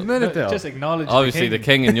 Daughter, just a minute there. Just acknowledge obviously the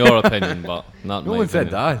king in your opinion, but not No my one said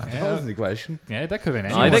opinion. that. Yeah. That wasn't the question. Yeah, that could have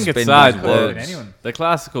been No, anyone. I think it's Spin sad. those Could have words. been anyone. The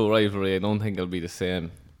classical rivalry, I don't think it'll be the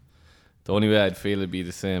same. The only way I'd feel it'd be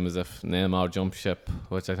the same is if Neymar jump ship,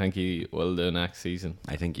 which I think he will do next season.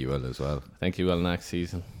 I think you will as well. I think he will next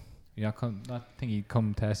season. Yeah, not think he'd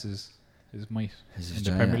come test his might His in the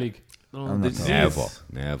giant. Premier League. I'm not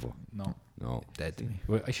Never. No. No. dead to me.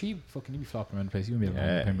 Well, actually, fucking, you'd be flopping around the place. You wouldn't be able to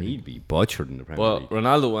in the Yeah, Premier he'd League. be butchered in the Premier Well, League.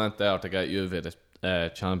 Ronaldo went there to get Juve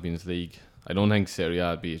the Champions League. I don't think Serie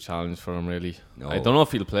A would be a challenge for him, really. No. I don't know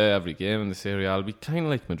if he'll play every game in the Serie A. It'll be kind of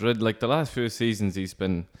like Madrid. Like the last few seasons, he's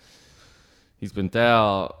been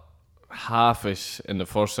there halfish in the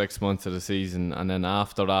first 6 months of the season, and then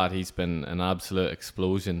after that, he's been an absolute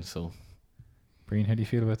explosion. So Breen, how do you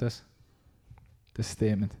feel about this? This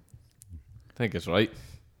statement. I think it's right.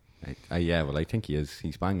 Yeah, well, I think he is.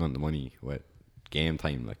 He's bang on the money with game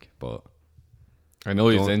time, like, but I know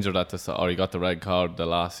he was injured at the or he got the red card the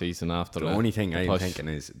last season after. The only thing I'm thinking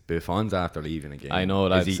is Buffon's after leaving again. I know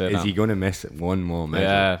that. Is he going to miss one more medal?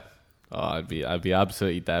 Yeah. Oh, I'd be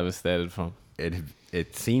absolutely devastated from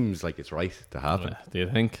it. Seems like it's right to happen. Do you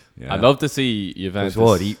think? Yeah. I'd love to see Juventus.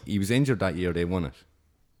 What he was injured that year. They won it,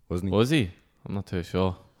 wasn't he? Was he? I'm not too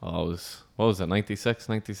sure. What was it? 96,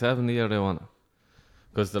 97 the year they won it.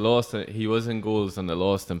 Because he was in goals and they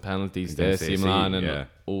lost in penalties. They AC Milan in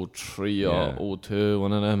 03 or 02,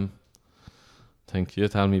 one of them. I think you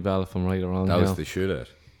tell me, Bell, if I'm right or wrong. That was the shootout.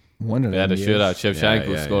 One of them. Yeah, the shootout. Shevchenko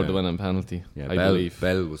Yeah, scored the winning penalty. Yeah, I believe.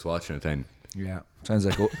 Bell was watching it then. Yeah, sounds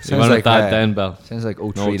like You weren't that then, Bell. Sounds like 03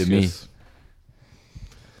 No to me. excuse.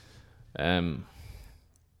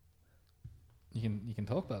 You can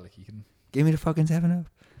talk about, like, you can. Give me the fucking 7-Up.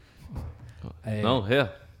 No, here.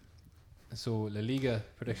 So La Liga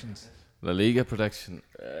predictions. La Liga prediction.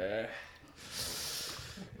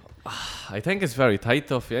 I think it's very tight,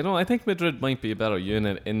 though. I think Madrid might be a better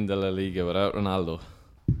unit in the La Liga without Ronaldo.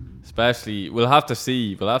 Especially, we'll have to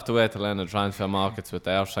see. We'll have to wait till end of transfer markets with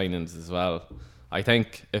their signings as well. I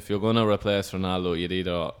think if you're going to replace Ronaldo, you'd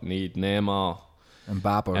either need Neymar,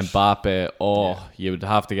 Mbappe, or you would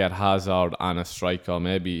have to get Hazard and a striker,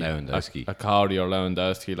 maybe Lewandowski. a Cardi or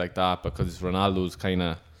Lewandowski like that, because Ronaldo's kind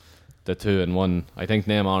of the 2-in-1. I think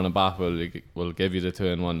Neymar and Mbappe will give you the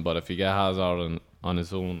 2-in-1, but if you get Hazard on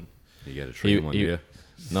his own, you get a 3-in-1, yeah.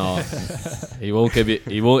 No, he won't give you.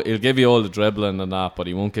 He'll give you all the dribbling and that, but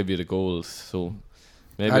he won't give you the goals. So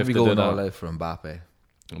maybe I'd if be they do going that, all out for Mbappe.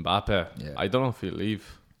 Yeah. I don't know if he'll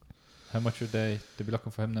leave. How much would they be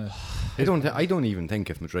looking for him now? I don't even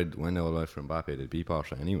think if Madrid went all out for Mbappe, they'd be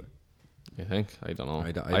Barca anyway. You think? I don't know.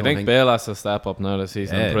 I think Bale has to step up now this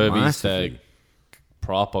season and prove he's the massively.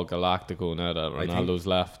 proper Galactico now that Ronaldo's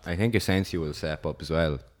left. I think Asensio will step up as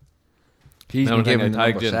well. He's Remember been given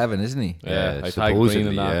I tagged number in? 7, isn't he? Yeah, I tagged Green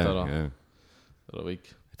in that yeah. the other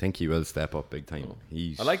week. I think he will step up big time.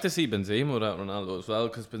 I'd like to see Benzema without Ronaldo as well,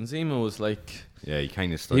 because Benzema was like... Yeah, he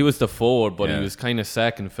kind of... He was the forward, but he was kind of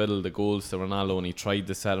second fiddle the goals to Ronaldo, and he tried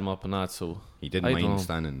to set him up and that, so... He didn't mind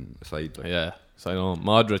standing aside. Like. Yeah, so I know.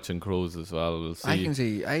 Modric and Kroos as well, we'll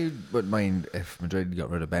see. I wouldn't mind if Madrid got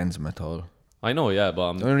rid of Benzema at all. I know, yeah,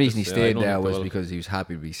 but... The only reason he stayed there was because he was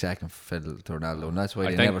happy to be second fiddle to Ronaldo, and that's why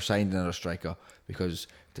they never signed another striker, because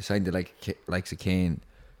they signed the likes of Kane,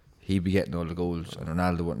 he'd be getting all the goals and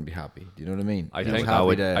Ronaldo wouldn't be happy. Do you know what I mean? I think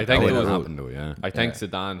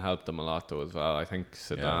Zidane helped them a lot though as well. I think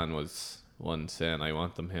Zidane was one saying, I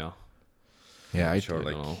want them here. Yeah, sure.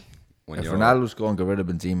 Like, if Ronaldo's going to get rid of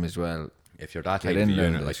Benzema as well, if you're that type of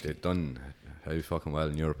unit, like they've done how fucking well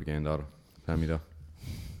in Europe again, daughter. Tell me that.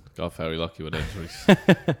 Got very lucky with injuries.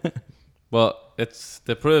 But I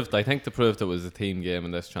think they proved it was a team game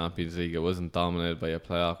in this Champions League. It wasn't dominated by a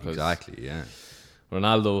player. Exactly, yeah.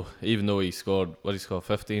 Ronaldo, even though he scored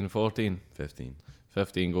 15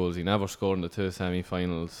 goals, he never scored in the 2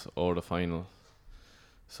 semi-finals or the final.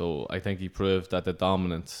 So I think he proved that the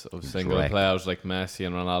dominance of single players like Messi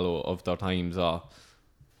and Ronaldo of their times are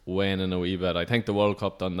waning a wee bit. I think the World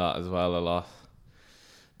Cup done that as well a lot.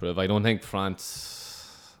 But I don't think France...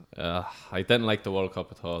 I didn't like the World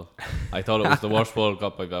Cup at all. I thought it was the worst World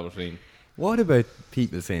Cup I've ever seen. What about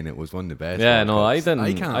people saying it was one of the best? Yeah, World no,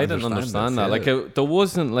 Cups? I didn't understand that. Like, there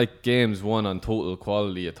wasn't like games won on total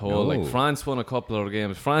quality at all. No. Like France won a couple of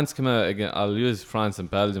games. France came out again. I'll use France and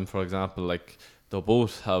Belgium for example. Like they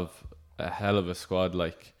both have a hell of a squad.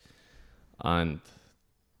 Like, and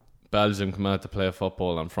Belgium came out to play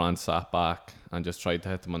football and France sat back and just tried to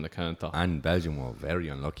hit them on the counter. And Belgium were very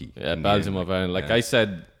unlucky. Yeah, Belgium were very like. I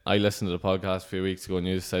said, I listened to the podcast a few weeks ago and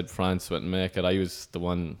you said France wouldn't make it. I was the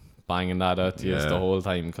one banging that out to you the whole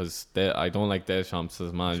time because I don't like Deschamps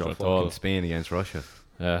as manager at all. Spain against Russia.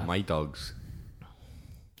 Yeah, my dogs.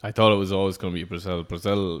 I thought it was always going to be Brazil.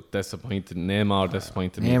 Brazil disappointed. Neymar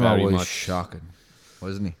disappointed me Neymar very was much. Shocking,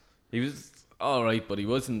 wasn't he? He was all right, but he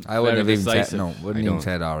wasn't. I wouldn't very have even decisive. said no. Wouldn't even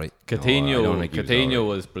said all right. Coutinho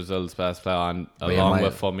was Brazil's best player, and along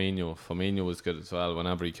with Firmino. Firmino was good as well.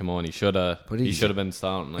 Whenever he came on, he should have been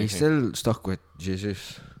starting. He's still stuck with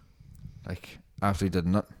Jesus, like after he did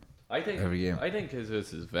nothing. Every game. I think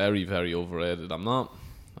Jesus is very, very overrated. I'm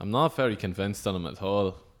not very convinced on him at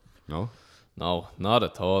all. No, not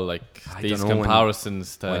at all. Like these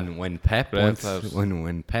comparisons when Pep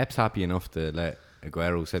when Pep's happy enough to let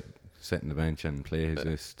Aguero sit in the bench and play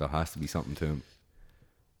Jesus, there has to be something to him.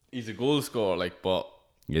 He's a goal scorer, like, but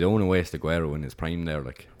you don't want to waste Aguero in his prime there,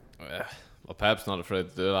 like. Well, Pep's not afraid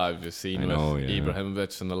to do that. I've just seen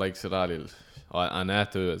Ibrahimovic and the likes of that. And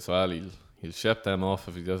Eto'o as well. He'll ship them off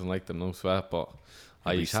if he doesn't like them, no sweat. But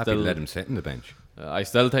he's happy to let him sit in the bench. I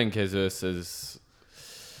still think Jesus is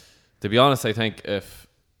To be honest, I think if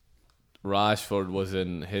Rashford was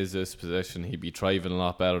in Jesus' position, he'd be thriving a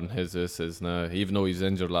lot better than Jesus is now, even though he's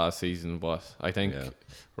injured last season. But I think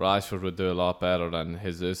Rashford would do a lot better than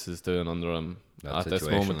Jesus is doing under him at this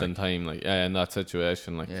moment in time. Like, yeah, in that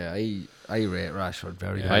situation. Like, yeah, I rate Rashford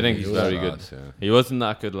very I think he's very good. Yeah. He wasn't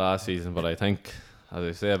that good last season, but I think, as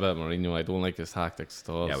I say about Mourinho, I don't like his tactics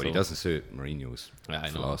at all. Yeah, but he doesn't suit Mourinho's I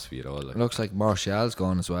know. philosophy at all. Like. It looks like Martial's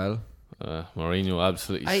gone as well. Mourinho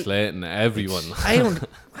absolutely slating everyone. I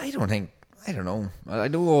don't know. I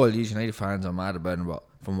know all these United fans are mad about him, but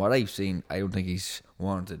from what I've seen, I don't think he's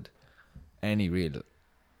warranted any real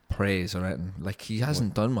praise or anything. Like, he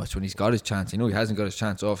hasn't done much when he's got his chance. You know, he hasn't got his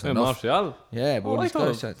chance often enough. Martial. Yeah, but when he's got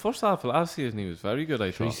his chance. First half of last season he was very good,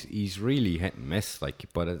 I thought. He's really hit and miss, like,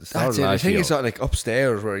 but at the start That's of it. I last think year, it's sort of like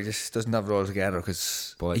upstairs where he just doesn't have it all together,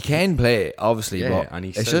 because he can play, obviously, but and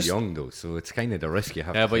he's it's still just young though, so it's kind of the risk you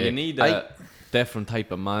have. Yeah, to but take. you need a different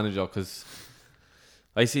type of manager, because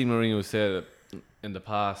I seen Mourinho say that in the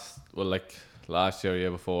past, well, like last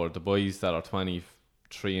year before, the boys that are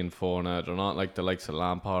 23 and 4 now, they're not like the likes of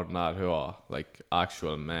Lampard and that, who are like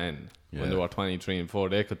actual men. When they were 23 and 4,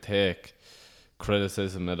 they could take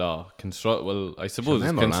criticism at all. Well, I suppose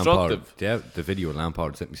it's constructive. Lampard, the video of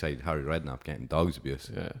Lampard sitting beside Harry Redknapp getting dogs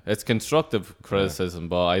abuse. Yeah, it's constructive criticism,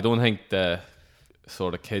 but I don't think the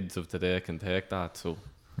sort of kids of today can take that. So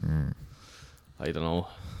I don't know.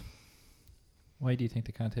 Why do you think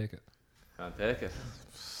they can't take it? Can't take it.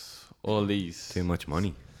 All these Too much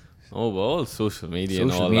money. Oh, well, all social media and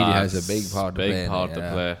social all media that has a big part to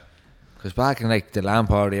play. Because back in like the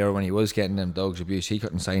Lampard era, when he was getting them dogs abuse, he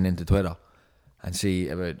couldn't sign into Twitter and see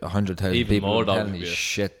about 100,000 Even people more telling dog his abuse.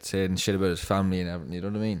 shit, saying shit about his family and everything. You know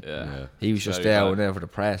what I mean? Yeah. He was just Very there bad. whenever the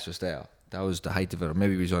press was there. That was the height of it, or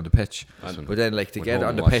maybe he was on the pitch. And But then, like, to went get home on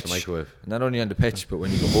and the watched the pitch, microwave. not only on the pitch, but when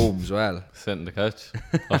you go home as well. Sit in the couch.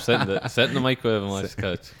 Or sit in the microwave and watch the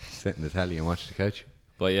couch. Sit in the telly and watch the couch.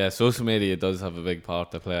 But yeah, social media does have a big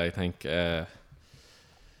part to play, I think. Yeah,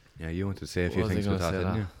 you wanted to say a few What was things I about gonna that, say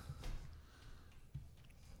didn't you?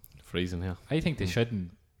 Freezing here. I think they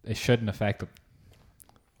shouldn't. It shouldn't affect them.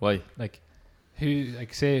 Why? Like, who?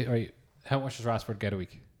 Like, say, right? How much does Rashford get a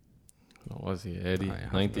week? What was he? 80, I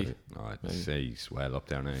haven't 90? read it. No, I'd say he's well up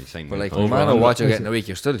there now. He's saying But like, Over no matter 100. what you're getting a week,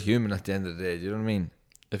 you're still human at the end of the day. Do you know what I mean?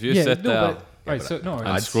 If you sit there right? So no, and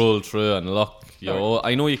right. scroll through and look,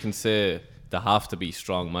 I know you can say they have to be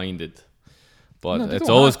strong-minded, but No, they it's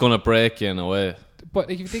don't always have- going to break you in a way. But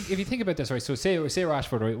if you think about this, right? So say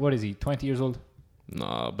Rashford, right? What is he? 20 years old?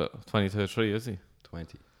 No, but 22, 3, is he?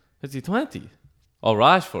 20. Is he 20? Oh,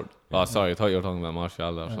 Rashford. Oh, sorry, I thought you were talking about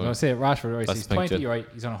Martial there. I was sorry. gonna say Rashford, right? So That's he's the 20, picture. right?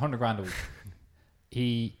 He's on 100 grand a week.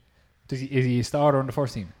 Is he a starter on the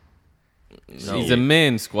first team? He's a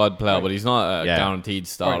main squad player, but he's not a Yeah. guaranteed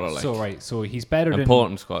starter. Right, so he's better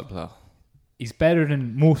important squad player. He's better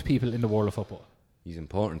than most people in the world of football. He's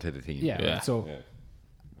important to the team. Yeah. Yeah. Right, so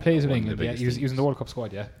plays with One of the England. Yeah, biggest he was in teams. the World Cup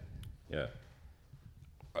squad. Yeah. Yeah.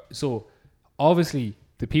 So obviously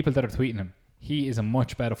the people that are tweeting him, he is a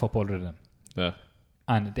much better footballer than them, Yeah.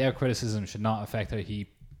 and their criticism should not affect how he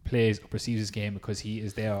plays or perceives his game, because he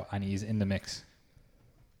is there and he's in the mix.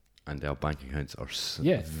 And their bank accounts are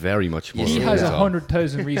Yeah. very much more. He than has ours are.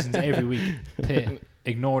 100,000 reasons every week to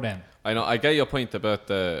ignore them. I know. I get your point about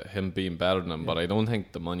him being better than him, but I don't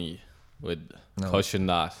think the money would cushion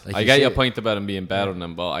that. Like I you get your say- point about him being better than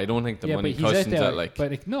him, but I don't think the Yeah, money but he's out cushions there. it. Like, But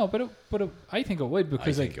I think it would, I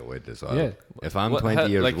because think like it would as well. yeah. If I'm What-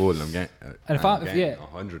 20 years like- old, I'm getting, And if I'm I- getting yeah.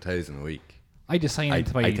 100,000 a week. I just sign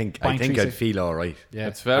into my I think bank I'd 360. feel all right. Yeah,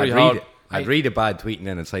 it's very I'd hard. Read, I'd read a bad tweet and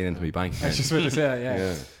then I'd sign into my bank. I was just about to say that.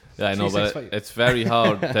 Yeah. Yeah, I know, but 365. it's very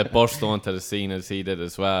hard to burst onto the scene as he did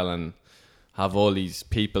as well, and have all these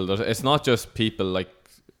people. It's not just people like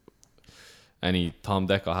any Tom,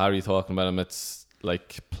 Dick or Harry talking about him. It's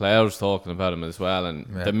like players talking about him as well, and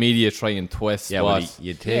the media try and twist Yeah, well, what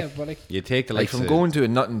you take, Yeah, but like- you take the Like likes from of- going to a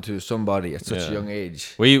nothing to somebody at such Yeah. a young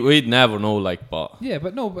age. we'd never know. Like, but Yeah,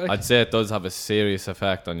 but no, but like, I'd say it does have a serious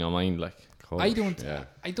effect on your mind. Like, course, yeah.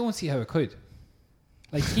 I don't see how it could.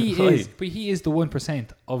 Like he Why? is, but he is the 1%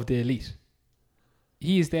 of the elite.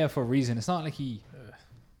 He is there for a reason. It's not like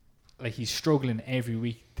he's struggling every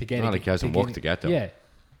week to get. It's not it, like he hasn't worked to get there. Yeah,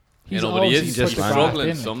 you know, but he obviously is put just the graft struggling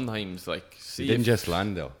in, like. sometimes. Like, see, He didn't if- just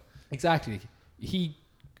land though. Exactly. He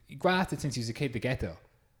grafted since he was a kid to get there.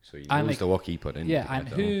 So he And knows like- the work he put in. Yeah, to and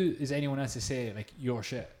get there. who is anyone else to say like you're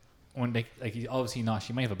shit? When like he's obviously not.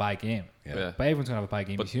 She might have a bad game. Yeah. But everyone's gonna have a bad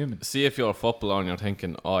game. But He's human. see, if you're a footballer and you're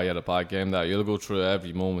thinking, "Oh, you had a bad game there," you'll go through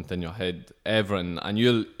every moment in your head, everything, and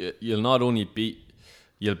you'll not only beat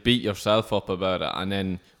yourself up about it, and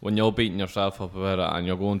then when you're beating yourself up about it, and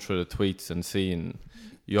you're going through the tweets and seeing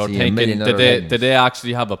you're See, a thinking, million other did things. they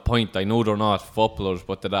actually have a point? I know they're not footballers,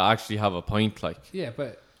 but did they actually have a point? Like, Yeah,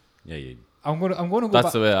 but Yeah, yeah. I'm gonna go that's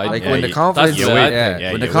back. the way I Like Yeah, when the you- confidence, that's the way I yeah, think.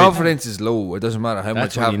 Yeah, when the you're confidence is low, it doesn't matter how That's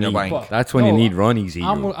much you when have you in your need- bank. That's when you need Ronnie's ego.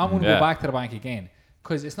 I'm gonna Yeah. go back to the bank again,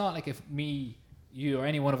 because it's not like if me, you, or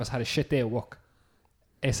any one of us had a shit day at work.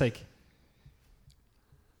 It's like,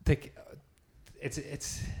 it's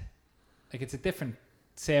like it's a different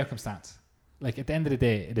circumstance. Like at the end of the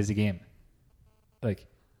day, it is a game. Like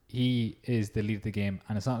he is the lead of the game,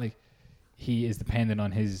 and it's not like he is dependent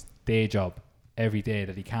on his day job every day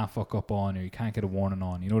that he can't fuck up on or he can't get a warning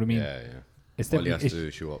on. You know what I mean? Yeah, yeah. It's All he different. has to do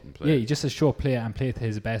is show up and play. Yeah, he just has to show up, play, and play to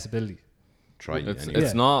his best ability. Try. it's anyway.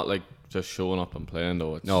 it's not like just showing up and playing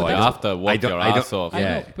though. It's, No, you I have to don't- work your ass off. I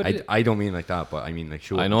Yeah, know, but I don't mean like that, but I mean like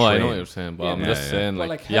show up I and know what train. you're saying, but Yeah, I'm yeah, just yeah. saying, But,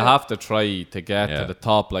 like, like, you how- have to try to get Yeah. to the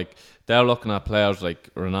top. Like, they're looking at players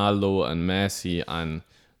like Ronaldo and Messi, and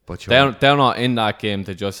But they're not in that game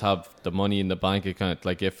to just have the money in the bank account.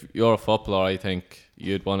 Like, if you're a footballer, I think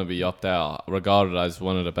you'd want to be up there, regarded as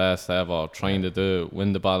one of the best ever, trying to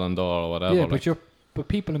win the Ballon d'Or or whatever. Yeah, like, but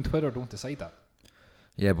people on Twitter don't decide that.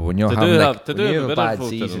 Yeah, but when you're They having do like, have- they when do you have have a a bit bad of vote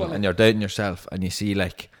to season them. and you're doubting yourself, and you see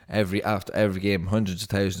like after every game, hundreds of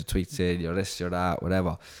thousands of tweets saying you're this, you're that,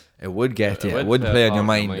 whatever, it would get you. It would play on your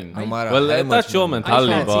mind, no matter Well, how much that's your money.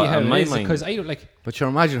 mentality, I can't see but how in it my is mind, because I don't like. But you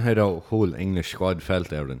imagine how the whole English squad felt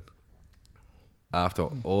there then. After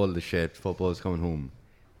all the shit, football's coming home.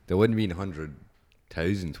 There wouldn't have been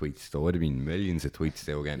 100,000 tweets. There would have been millions of tweets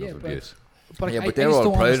they were getting Yeah, of but- abuse. But Yeah, I but they're just all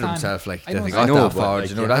don't proud of understand- themselves, like I that don't they got understand. that I know, but, far. like,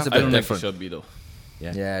 You know, you that's a have- I bit don't think it different. should be though.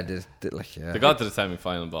 Yeah, like yeah. They got to the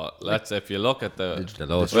semi-final, but if you look at the The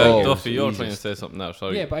lost well, draws, Duffy, you're easiest. trying to say something now.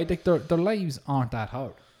 Sorry. Yeah, but I think their lives aren't that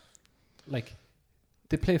hard. Like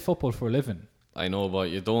they play football for a living. I know, but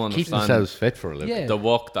you don't Keep understand themselves fit for a living. Yeah, the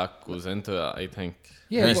work that goes into it. I think.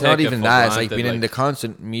 Yeah, And it's but- not Take it even for that. It's like granted, being in the like-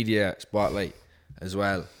 constant media spotlight as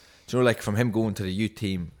well. Do you know, like from him going to the youth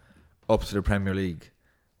team up to the Premier League,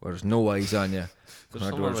 where there's no eyes on you, There's or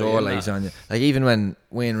someone there's right all in eyes that. on you. Like even when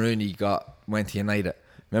Wayne Rooney went to United,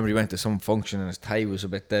 remember he went to some function and his tie was a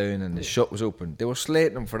bit down and his shirt was open. They were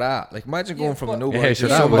slating him for that. Like imagine going from a nobody Yeah, to so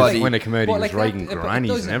Yeah, that but was somebody. when they came out, he but was like that- writing but it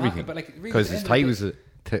grannies doesn't and matter, everything. but, like, really, Because at his the tie end of was a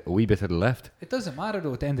wee bit to the left. It doesn't matter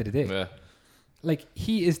though. At the end of the day, Yeah. like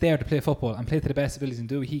he is there to play football and play to the best abilities and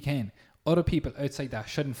do what he can. Other people outside that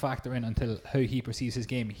shouldn't factor in until how he perceives his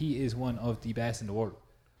game. He is one of the best in the world.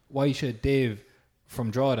 Why should Dave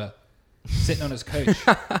from Drogheda sitting on his couch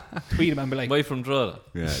tweet him and be like, Away from Drogheda.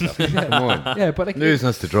 Yeah, come on. yeah, but like, Losing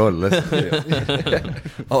us to draw the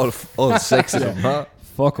list. all six of them, huh?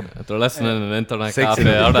 fuck him. They're listening in an internet Six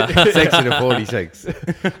cafe, are they? 6 of the 46.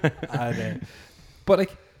 And, but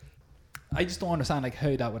like, I just don't understand like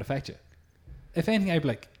how that would affect you. If anything, I'd be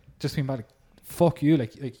like, just being like, fuck you,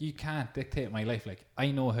 like you can't dictate my life. Like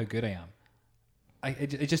I know how good I am.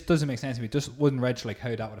 It just doesn't make sense to me. It just wouldn't register like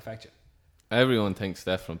how that would affect you. Everyone thinks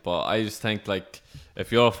different, but I just think like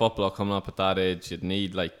if you're a footballer coming up at that age, you'd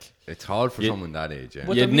need like It's hard for You- someone that age, yeah.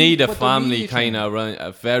 But you'd the need a but the family media kind thing- of around,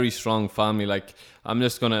 a very strong family. Like I'm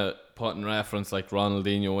just gonna put in reference like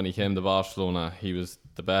Ronaldinho when he came to Barcelona, he was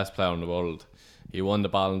the best player in the world. He won the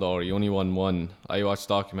Ballon d'Or. He only won one. I watched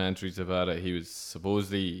documentaries about it. He was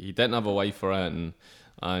supposedly he didn't have a wife or anything,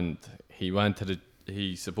 and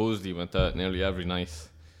he supposedly went out nearly every night.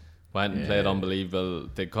 Went and played unbelievable.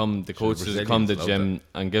 The coaches would come to Brazilians gym loved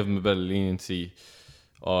and give him a bit of leniency.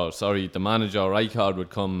 Or sorry, the manager Rijkaard would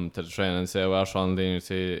come to the training and say, "Where's Ronaldinho?"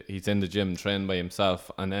 Say he's in the gym training by himself,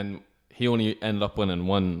 and then he only ended up winning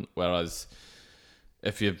one. Whereas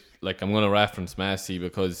if you like, I'm going to reference Messi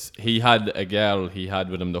because he had a girl he had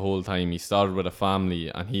with him the whole time. He started with a family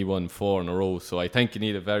and he won 4 in a row. So I think you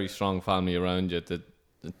need a very strong family around you to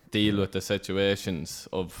deal with the situations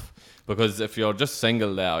of, because if you're just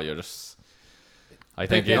single there, you're just, I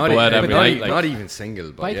think you Not go out e- every but night. not like, not even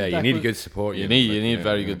single, but I yeah, think you that need was- good support. you know, need like, yeah,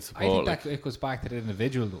 very yeah. good I think support. that it goes back to the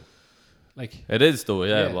individual though. Like It is though,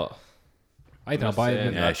 yeah. Yeah. But I don't just buy saying,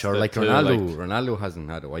 it. Yeah, that's sure. the Like two, Ronaldo, Ronaldo hasn't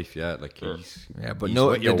had a wife yet. Like he's Yeah, but he's no,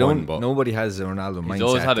 with they your don't. one, but Nobody has a Ronaldo mindset.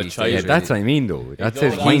 always had a these child. days, yeah, that's what really. I mean though. That's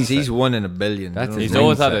always his had- He's mindset. one in a billion. That's you know his he's what I mean?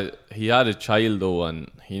 always had mindset. he had a child though,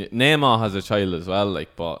 and Neymar has a child as well.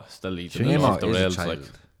 Like, but still he didn't Neymar off the is a rails. child.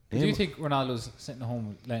 Like, Do you think Ronaldo's sitting at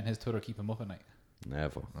home letting his Twitter keep him up at night?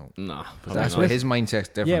 Never. nah. That's probably why not. his mindset's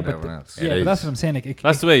different Yeah, than but everyone else. yeah, but is. that's what I'm saying. Like,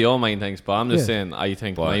 That's the way your mind thinks, but I'm just Yeah. saying I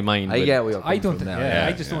think But my mind. I would- get where you're I coming don't. from Think, now. yeah, yeah,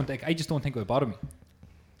 I just yeah. don't think. I just don't think it would bother me.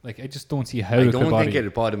 Like, I just don't see how I it could don't bother think you.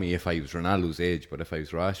 it'd bother me if I was Ronaldo's age, but if I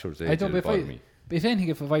was Rashford's age, I don't. it'd If I, bother me. if anything,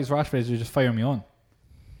 if I was Rashford, you'd just fire me on.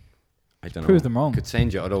 I don't know. Prove them wrong. Could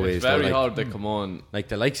send you other ways. It's though, very like, hard to come on. Like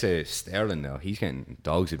the likes of Sterling now, he's getting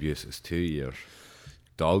dogs abuse. It's 2 years.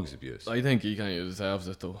 dog's abuse. I think he kind of deserves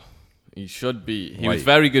it though. He should be. He Why? was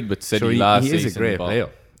very good with City last season. He is a great player.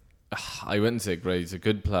 I wouldn't say great. He's a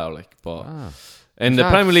good player, like, but in He's the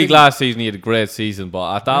had Premier League City- last season he had a great season.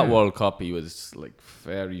 But at that World Cup, he was like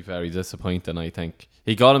very, very disappointing. I think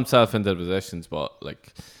he got himself into the positions, but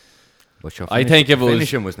like. But your I think if it was-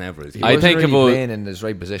 finishing was never his He game. I wasn't think really if it was- playing in his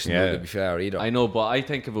right position, though, Yeah. to be fair, either. I know, but I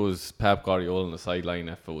think if it was Pep Guardiola on the sideline,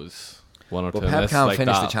 if it was one or But two Pep misses can't like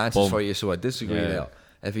finish that, the chances boom. for you, so I disagree Yeah. there.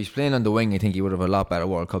 If he's playing on the wing, I think he would have a lot better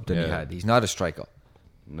World Cup than he Yeah. had. He's not a striker.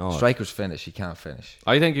 No. Strikers finish, he can't finish.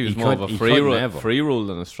 I think he was He more could- of a he free could rule,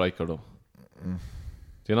 never. than a striker, though. Do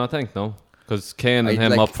you not think? No, because Kane and I'd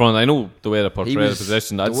him like- up front. I know the way they portray the was-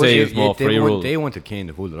 position. there I'd was- say he yeah, was more they free want- rule. They wanted Kane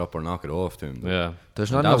to hold it up or knock it off to him. Yeah,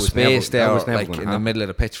 There's not That enough was never- space that there, was never like gonna in the happen. middle of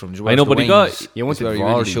the pitch from. I know, but he got- You wanted where he Vardy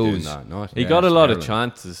really doing shows. that. Not he got a lot of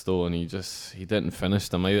Sterling. chances though, and he didn't finish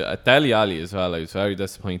them. At Dele Alli as well, I was very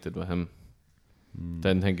disappointed with him.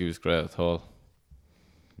 Didn't think he was great at all.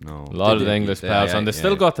 No. A lot of Did the they- English yeah, players, yeah, and they yeah.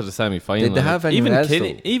 still got to the semi-final. Did they have anyone else,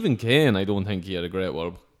 though? Even Kane, I don't think he had a great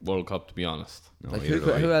World Cup, to be honest. No, Like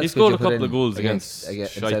either way. who else He could scored you a couple put of in goals against instead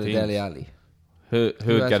shite of teams. Dele Alli? Who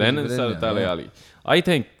Who would else get would in you put in instead of there? Dele Yeah. Alli? I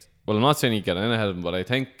think. Well, I'm not saying he'd get in ahead of him, but I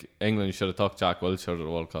think England should have took Jack Wilshere to the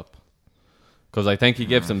World Cup because I think he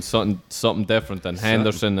gives them something different than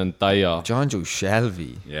Henderson and Dyer. John Joe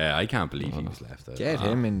Shelby. Yeah, I can't believe he was left out. Get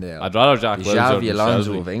him in there. I'd rather Jack The Wilshere Xavi than Alonso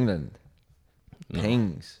Shelby. of England.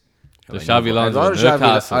 Things. The Xavi I'd Alonso rather, of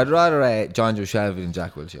Newcastle. I'd rather John Joe Shelby than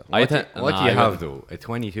Jack Wilshere. I think. What do you have though? A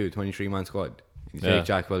 22, 23 man squad. You Yeah. take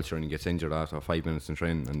Jack Wilshere and he gets injured after 5 minutes in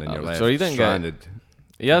training, and then Oh, you're left so he didn't get- stranded.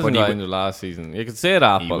 He hasn't But he got would- injured last season. You could say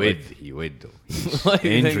that, He but would, like, he would though. Why He's do you think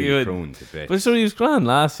he injury would? prone to bit. But sure, he was grand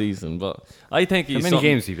last season. But I think How he's many something-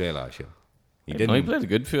 games did he play last year? He No, didn't. he played a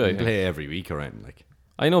good few. I He think. play every week around like.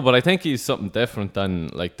 I know, but I think he's something different than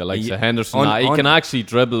like the likes He- of Henderson. on- He on- can actually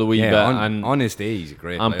dribble a wee bit on his day he's a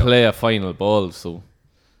great and player. play a final ball. So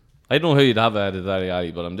I don't know who you'd have ahead of Dele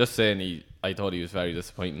Alli, but I'm just saying I thought he was very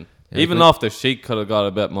disappointing. Yeah, Even but- off the Sheik could have got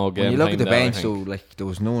a bit more game When you look time at the there, I bench, though, think. like there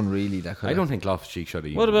was no one really that could. I don't think Loftus-Cheek should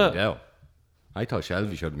have. What even about- been out. I thought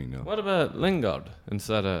Shelby should have been out. What about Lingard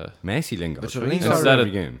instead of Messi Lingard. But So sure, he Lingard- started every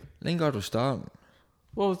Instead game. Lingard was starting.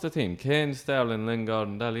 what was the team? Kane, Sterling, Lingard,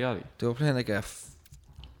 and Dele Alli. They were playing like a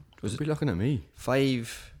Was be looking at me?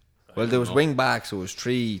 5. Well, there was wing back, so it was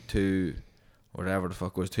 3-2, whatever the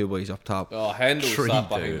fuck was 2 boys up top. Oh, Hendo Three sat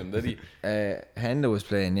two. behind him, did he? Hendo was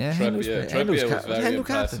playing, yeah. Hendo was Trippier- playing. Hendo was, Trippier was very Hendo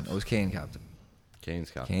impressive. captain. It was Kane captain.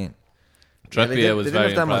 Kane's cap. Kane. Trippier they didn't was have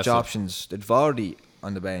very that much impressive. options. They'd Vardy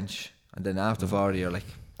on the bench, and then after Vardy, you're like,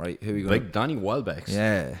 right, who are we going Like Danny Welbeck.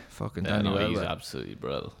 Yeah, fucking Yeah, Danny no, he's Welbeck. absolutely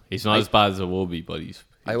brilliant. He's not as bad as a Wobie, but he's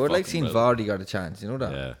I would like fucking seeing brilliant. Vardy got a chance. You know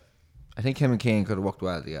that? Yeah. I think him and Kane could have worked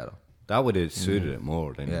well together. That would have suited it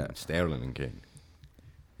more than Yeah. Sterling and Kane.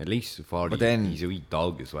 At least Vardy, But then he's a wee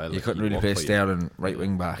dog as well. You like, couldn't he'd really work play for you. Sterling right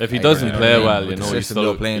wing back. If he I doesn't reckon. play well, With you the know, system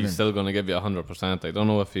they're playing he's in. still going to give you 100%. I don't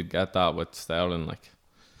know if he'd get that with Sterling. Like,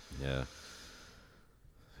 Yeah.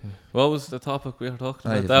 what was the topic we were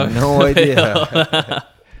talking I about? have no idea.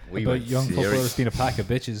 We About went young footballers serious. being a pack of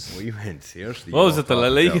bitches. We went seriously. What was off it? The La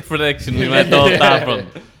topic Liga there. prediction we went off that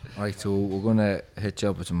from. Right, so we're gonna hit you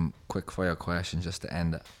up with some quick fire questions just to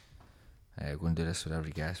end it. We're gonna do this with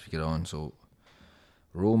every guest we get on. So,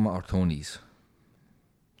 Roma or Tony's?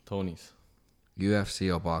 Tony's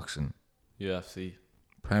UFC or boxing? UFC,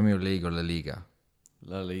 Premier League or La Liga?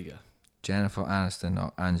 La Liga, Jennifer Aniston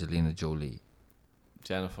or Angelina Jolie?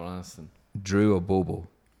 Jennifer Aniston, Drew or Bobo?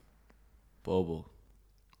 Bobo,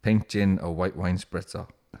 Pink gin or white wine spritzer?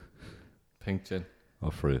 Pink Gin, Oh,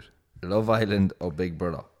 fruit. Love Island or Big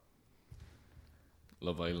Brother?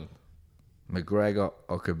 Love Island, McGregor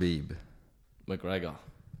or Khabib? McGregor,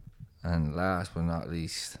 And last but not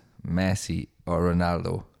least, Messi or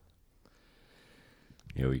Ronaldo?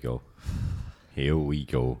 Here we go. Here we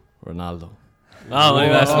go. Ronaldo. Oh, my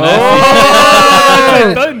best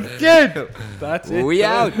That's it. We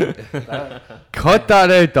out. Cut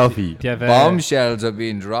that out, Duffy. Do you have, Bombshells are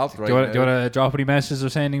being dropped right do you now. want to drop any messages or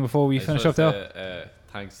say anything before we finish up there?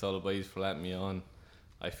 Thanks to all the boys for letting me on.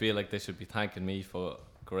 I feel like they should be thanking me for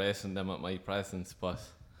gracing them at my presence, but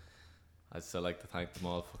I'd still like to thank them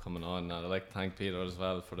all for coming on. And I'd like to thank Peter as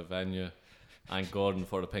well for the venue and Gordon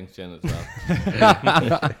for the pink gin as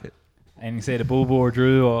well. Anything say to Bobo or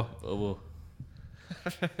Drew or Bobo.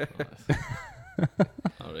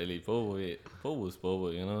 Not really. Bobo's Bobo,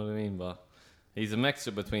 you know what I mean? But he's a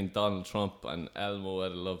mixture between Donald Trump and Elmo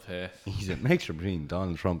out of Love Hate. He's a mixture between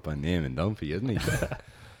Donald Trump and Eamon Dunphy, isn't he?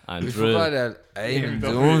 And We Drew. forgot that Eamon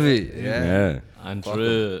Dunphy. Yeah. Yeah. And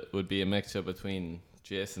Drew would be a mixture between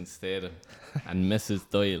Jason Statham and Mrs.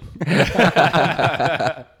 Doyle.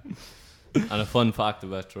 And a fun fact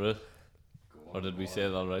about Tyrrell. Or did we say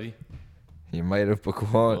it already? You might have, but go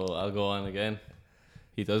on. Oh, I'll go on again.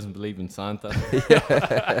 He doesn't believe in Santa.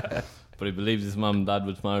 But he believes his mum and dad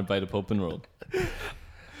was married by the Pope in Rome.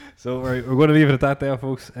 So we're going to leave it at that there,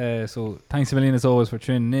 folks. So thanks a million as always for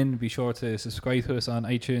tuning in. Be sure to subscribe to us on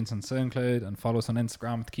iTunes and SoundCloud and follow us on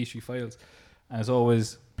Instagram at the Key Street Files. And as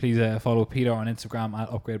always, please follow Peter on Instagram at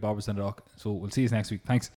upgradebarbers.doc. So we'll see you next week. Thanks.